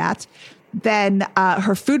trade-off for that. Then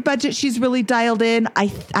her food budget, she's really dialed in.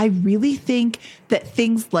 I really think that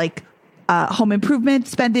things like home improvement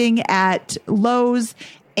spending at Lowe's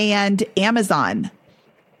and Amazon.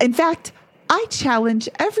 In fact, I challenge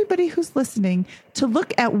everybody who's listening to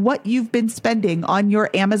look at what you've been spending on your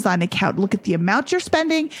Amazon account. Look at the amount you're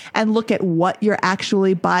spending and look at what you're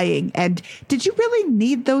actually buying. And did you really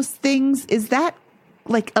need those things? Is that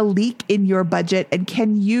like a leak in your budget? And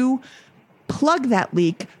can you plug that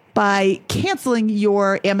leak by canceling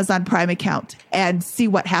your Amazon Prime account and see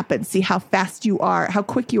what happens? See how fast you are, how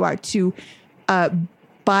quick you are to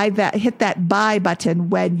hit that buy button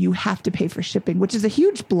when you have to pay for shipping, which is a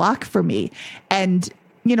huge block for me. And,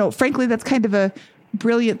 frankly, that's kind of a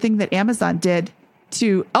brilliant thing that Amazon did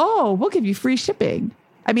we'll give you free shipping.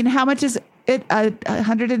 I mean, how much is it?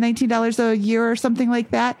 $119 a year or something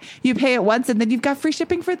like that. You pay it once and then you've got free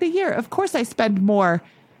shipping for the year. Of course, I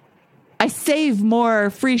save more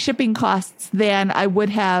free shipping costs than I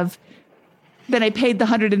paid the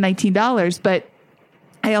 $119, but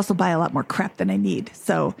I also buy a lot more crap than I need.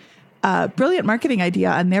 So brilliant marketing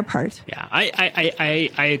idea on their part. Yeah,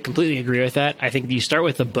 I completely agree with that. I think you start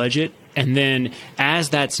with a budget, and then as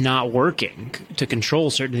that's not working to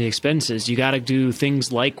control certain expenses, you got to do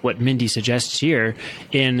things like what Mindy suggests here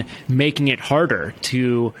in making it harder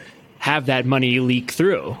to have that money leak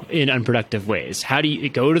through in unproductive ways. How do you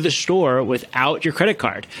go to the store without your credit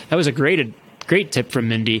card? That was a great tip from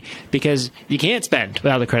Mindy, because you can't spend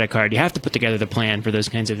without a credit card. You have to put together the plan for those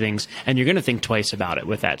kinds of things, and you're going to think twice about it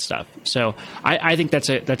with that stuff. So I think that's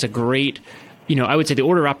a great, I would say the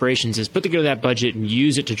order of operations is put together that budget and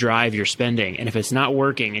use it to drive your spending. And if it's not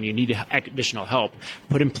working and you need additional help,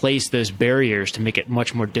 put in place those barriers to make it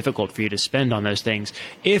much more difficult for you to spend on those things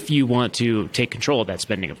if you want to take control of that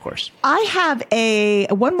spending, of course. I have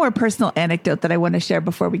one more personal anecdote that I want to share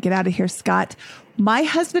before we get out of here, Scott. My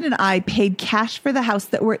husband and I paid cash for the house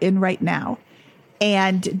that we're in right now.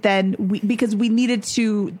 And then because we needed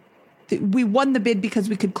to, we won the bid because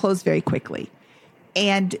we could close very quickly.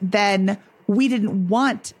 And then we didn't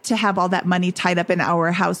want to have all that money tied up in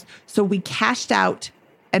our house. So we cashed out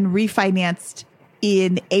and refinanced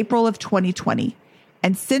in April of 2020.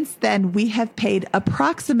 And since then, we have paid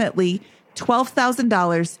approximately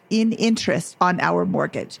 $12,000 in interest on our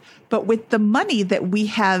mortgage. But with the money that we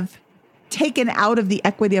have taken out of the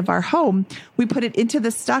equity of our home, we put it into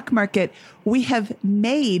the stock market. We have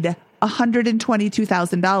made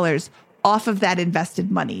 $122,000 off of that invested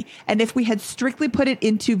money. And if we had strictly put it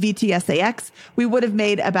into VTSAX, we would have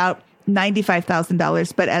made about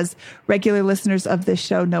 $95,000. But as regular listeners of this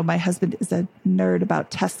show know, my husband is a nerd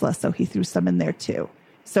about Tesla, so he threw some in there too.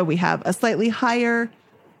 So we have a slightly higher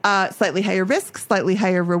risk, slightly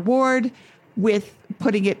higher reward with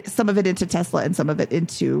putting some of it into Tesla and some of it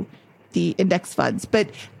into the index funds. But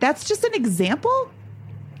that's just an example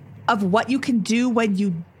of what you can do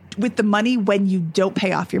with the money when you don't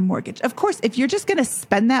pay off your mortgage. Of course, if you're just going to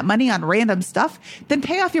spend that money on random stuff, then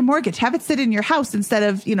pay off your mortgage. Have it sit in your house instead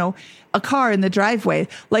of, a car in the driveway.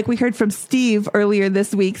 Like we heard from Steve earlier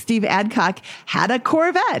this week, Steve Adcock had a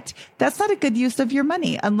Corvette. That's not a good use of your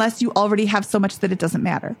money unless you already have so much that it doesn't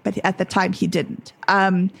matter. But at the time he didn't.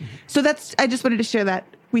 So I just wanted to share that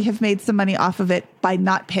we have made some money off of it by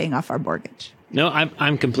not paying off our mortgage. No,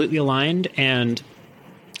 I'm completely aligned, and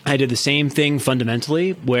I did the same thing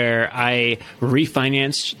fundamentally, where I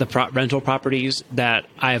refinanced the rental properties that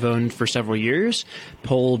I've owned for several years,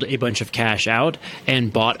 pulled a bunch of cash out,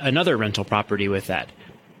 and bought another rental property with that.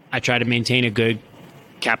 I try to maintain a good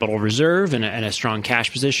capital reserve and a strong cash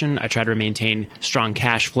position. I try to maintain strong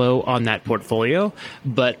cash flow on that portfolio,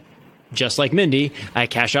 but just like Mindy, I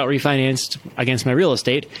cash out refinanced against my real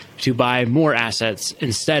estate to buy more assets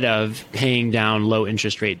instead of paying down low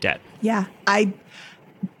interest rate debt. Yeah,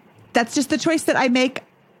 that's just the choice that I make.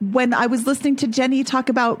 When I was listening to Jenny talk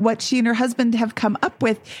about what she and her husband have come up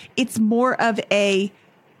with, it's more of a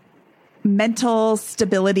mental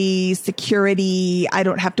stability, security, I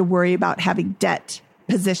don't have to worry about having debt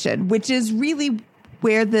position, which is really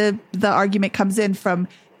where the argument comes in from,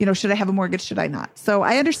 should I have a mortgage? Should I not? So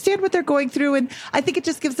I understand what they're going through. And I think it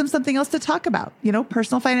just gives them something else to talk about.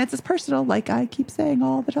 Personal finance is personal, like I keep saying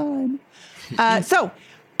all the time. So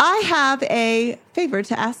I have a favor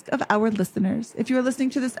to ask of our listeners. If you are listening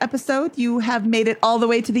to this episode, you have made it all the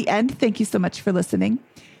way to the end. Thank you so much for listening.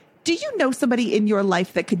 Do you know somebody in your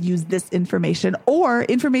life that could use this information or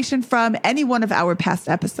information from any one of our past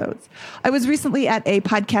episodes? I was recently at a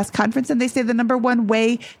podcast conference, and they say the number one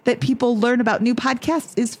way that people learn about new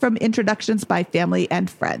podcasts is from introductions by family and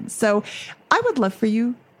friends. So I would love for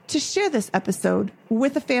you to share this episode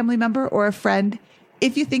with a family member or a friend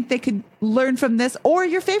if you think they could learn from this, or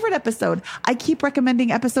your favorite episode. I keep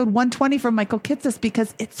recommending episode 120 from Michael Kitces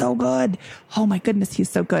because it's so good. Oh my goodness, he's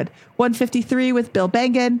so good. 153 with Bill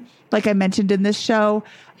Bengen, like I mentioned in this show.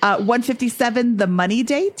 157, The Money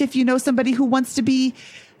Date. If you know somebody who wants to be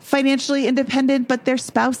financially independent, but their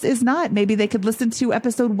spouse is not, maybe they could listen to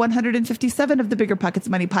episode 157 of the Bigger Pockets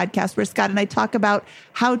Money podcast, where Scott and I talk about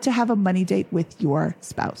how to have a money date with your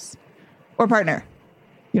spouse or partner.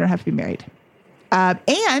 You don't have to be married.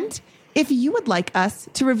 And if you would like us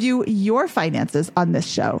to review your finances on this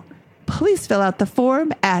show, please fill out the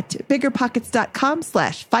form at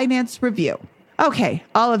biggerpockets.com/finance review. Okay,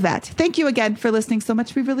 all of that. Thank you again for listening so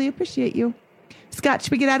much. We really appreciate you. Scott,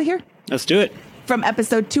 should we get out of here? Let's do it. From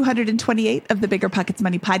episode 228 of the Bigger Pockets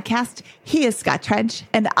Money podcast, he is Scott Trench,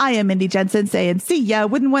 and I am Mindy Jensen saying, see ya,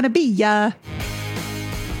 wouldn't want to be ya.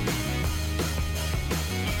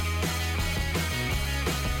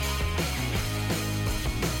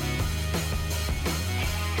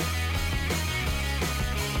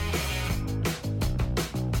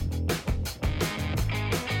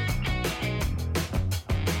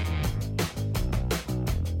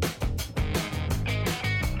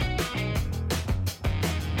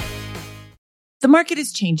 The market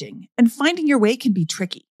is changing, and finding your way can be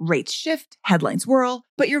tricky. Rates shift, headlines whirl,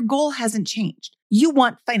 but your goal hasn't changed. You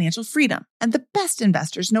want financial freedom, and the best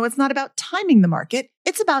investors know it's not about timing the market,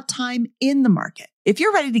 it's about time in the market. If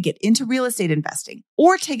you're ready to get into real estate investing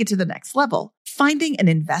or take it to the next level, finding an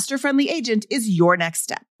investor-friendly agent is your next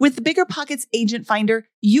step. With the Bigger Pockets Agent Finder,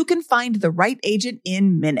 you can find the right agent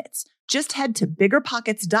in minutes. Just head to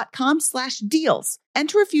biggerpockets.com/deals.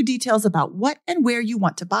 Enter a few details about what and where you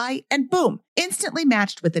want to buy, and boom, instantly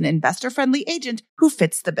matched with an investor-friendly agent who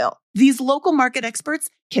fits the bill. These local market experts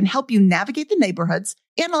can help you navigate the neighborhoods,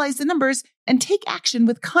 analyze the numbers, and take action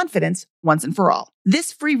with confidence once and for all.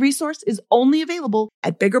 This free resource is only available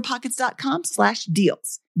at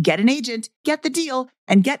biggerpockets.com/deals. Get an agent, get the deal,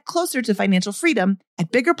 and get closer to financial freedom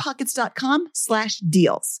at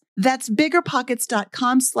biggerpockets.com/deals. That's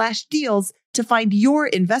biggerpockets.com/deals to find your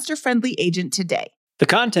investor-friendly agent today. The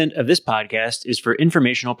content of this podcast is for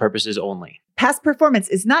informational purposes only. Past performance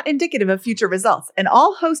is not indicative of future results, and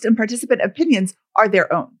all host and participant opinions are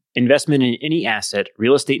their own. Investment in any asset,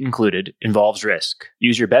 real estate included, involves risk.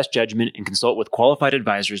 Use your best judgment and consult with qualified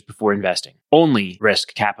advisors before investing. Only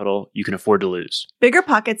risk capital you can afford to lose. Bigger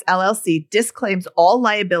Pockets LLC disclaims all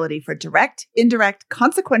liability for direct, indirect,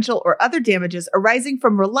 consequential, or other damages arising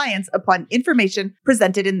from reliance upon information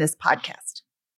presented in this podcast.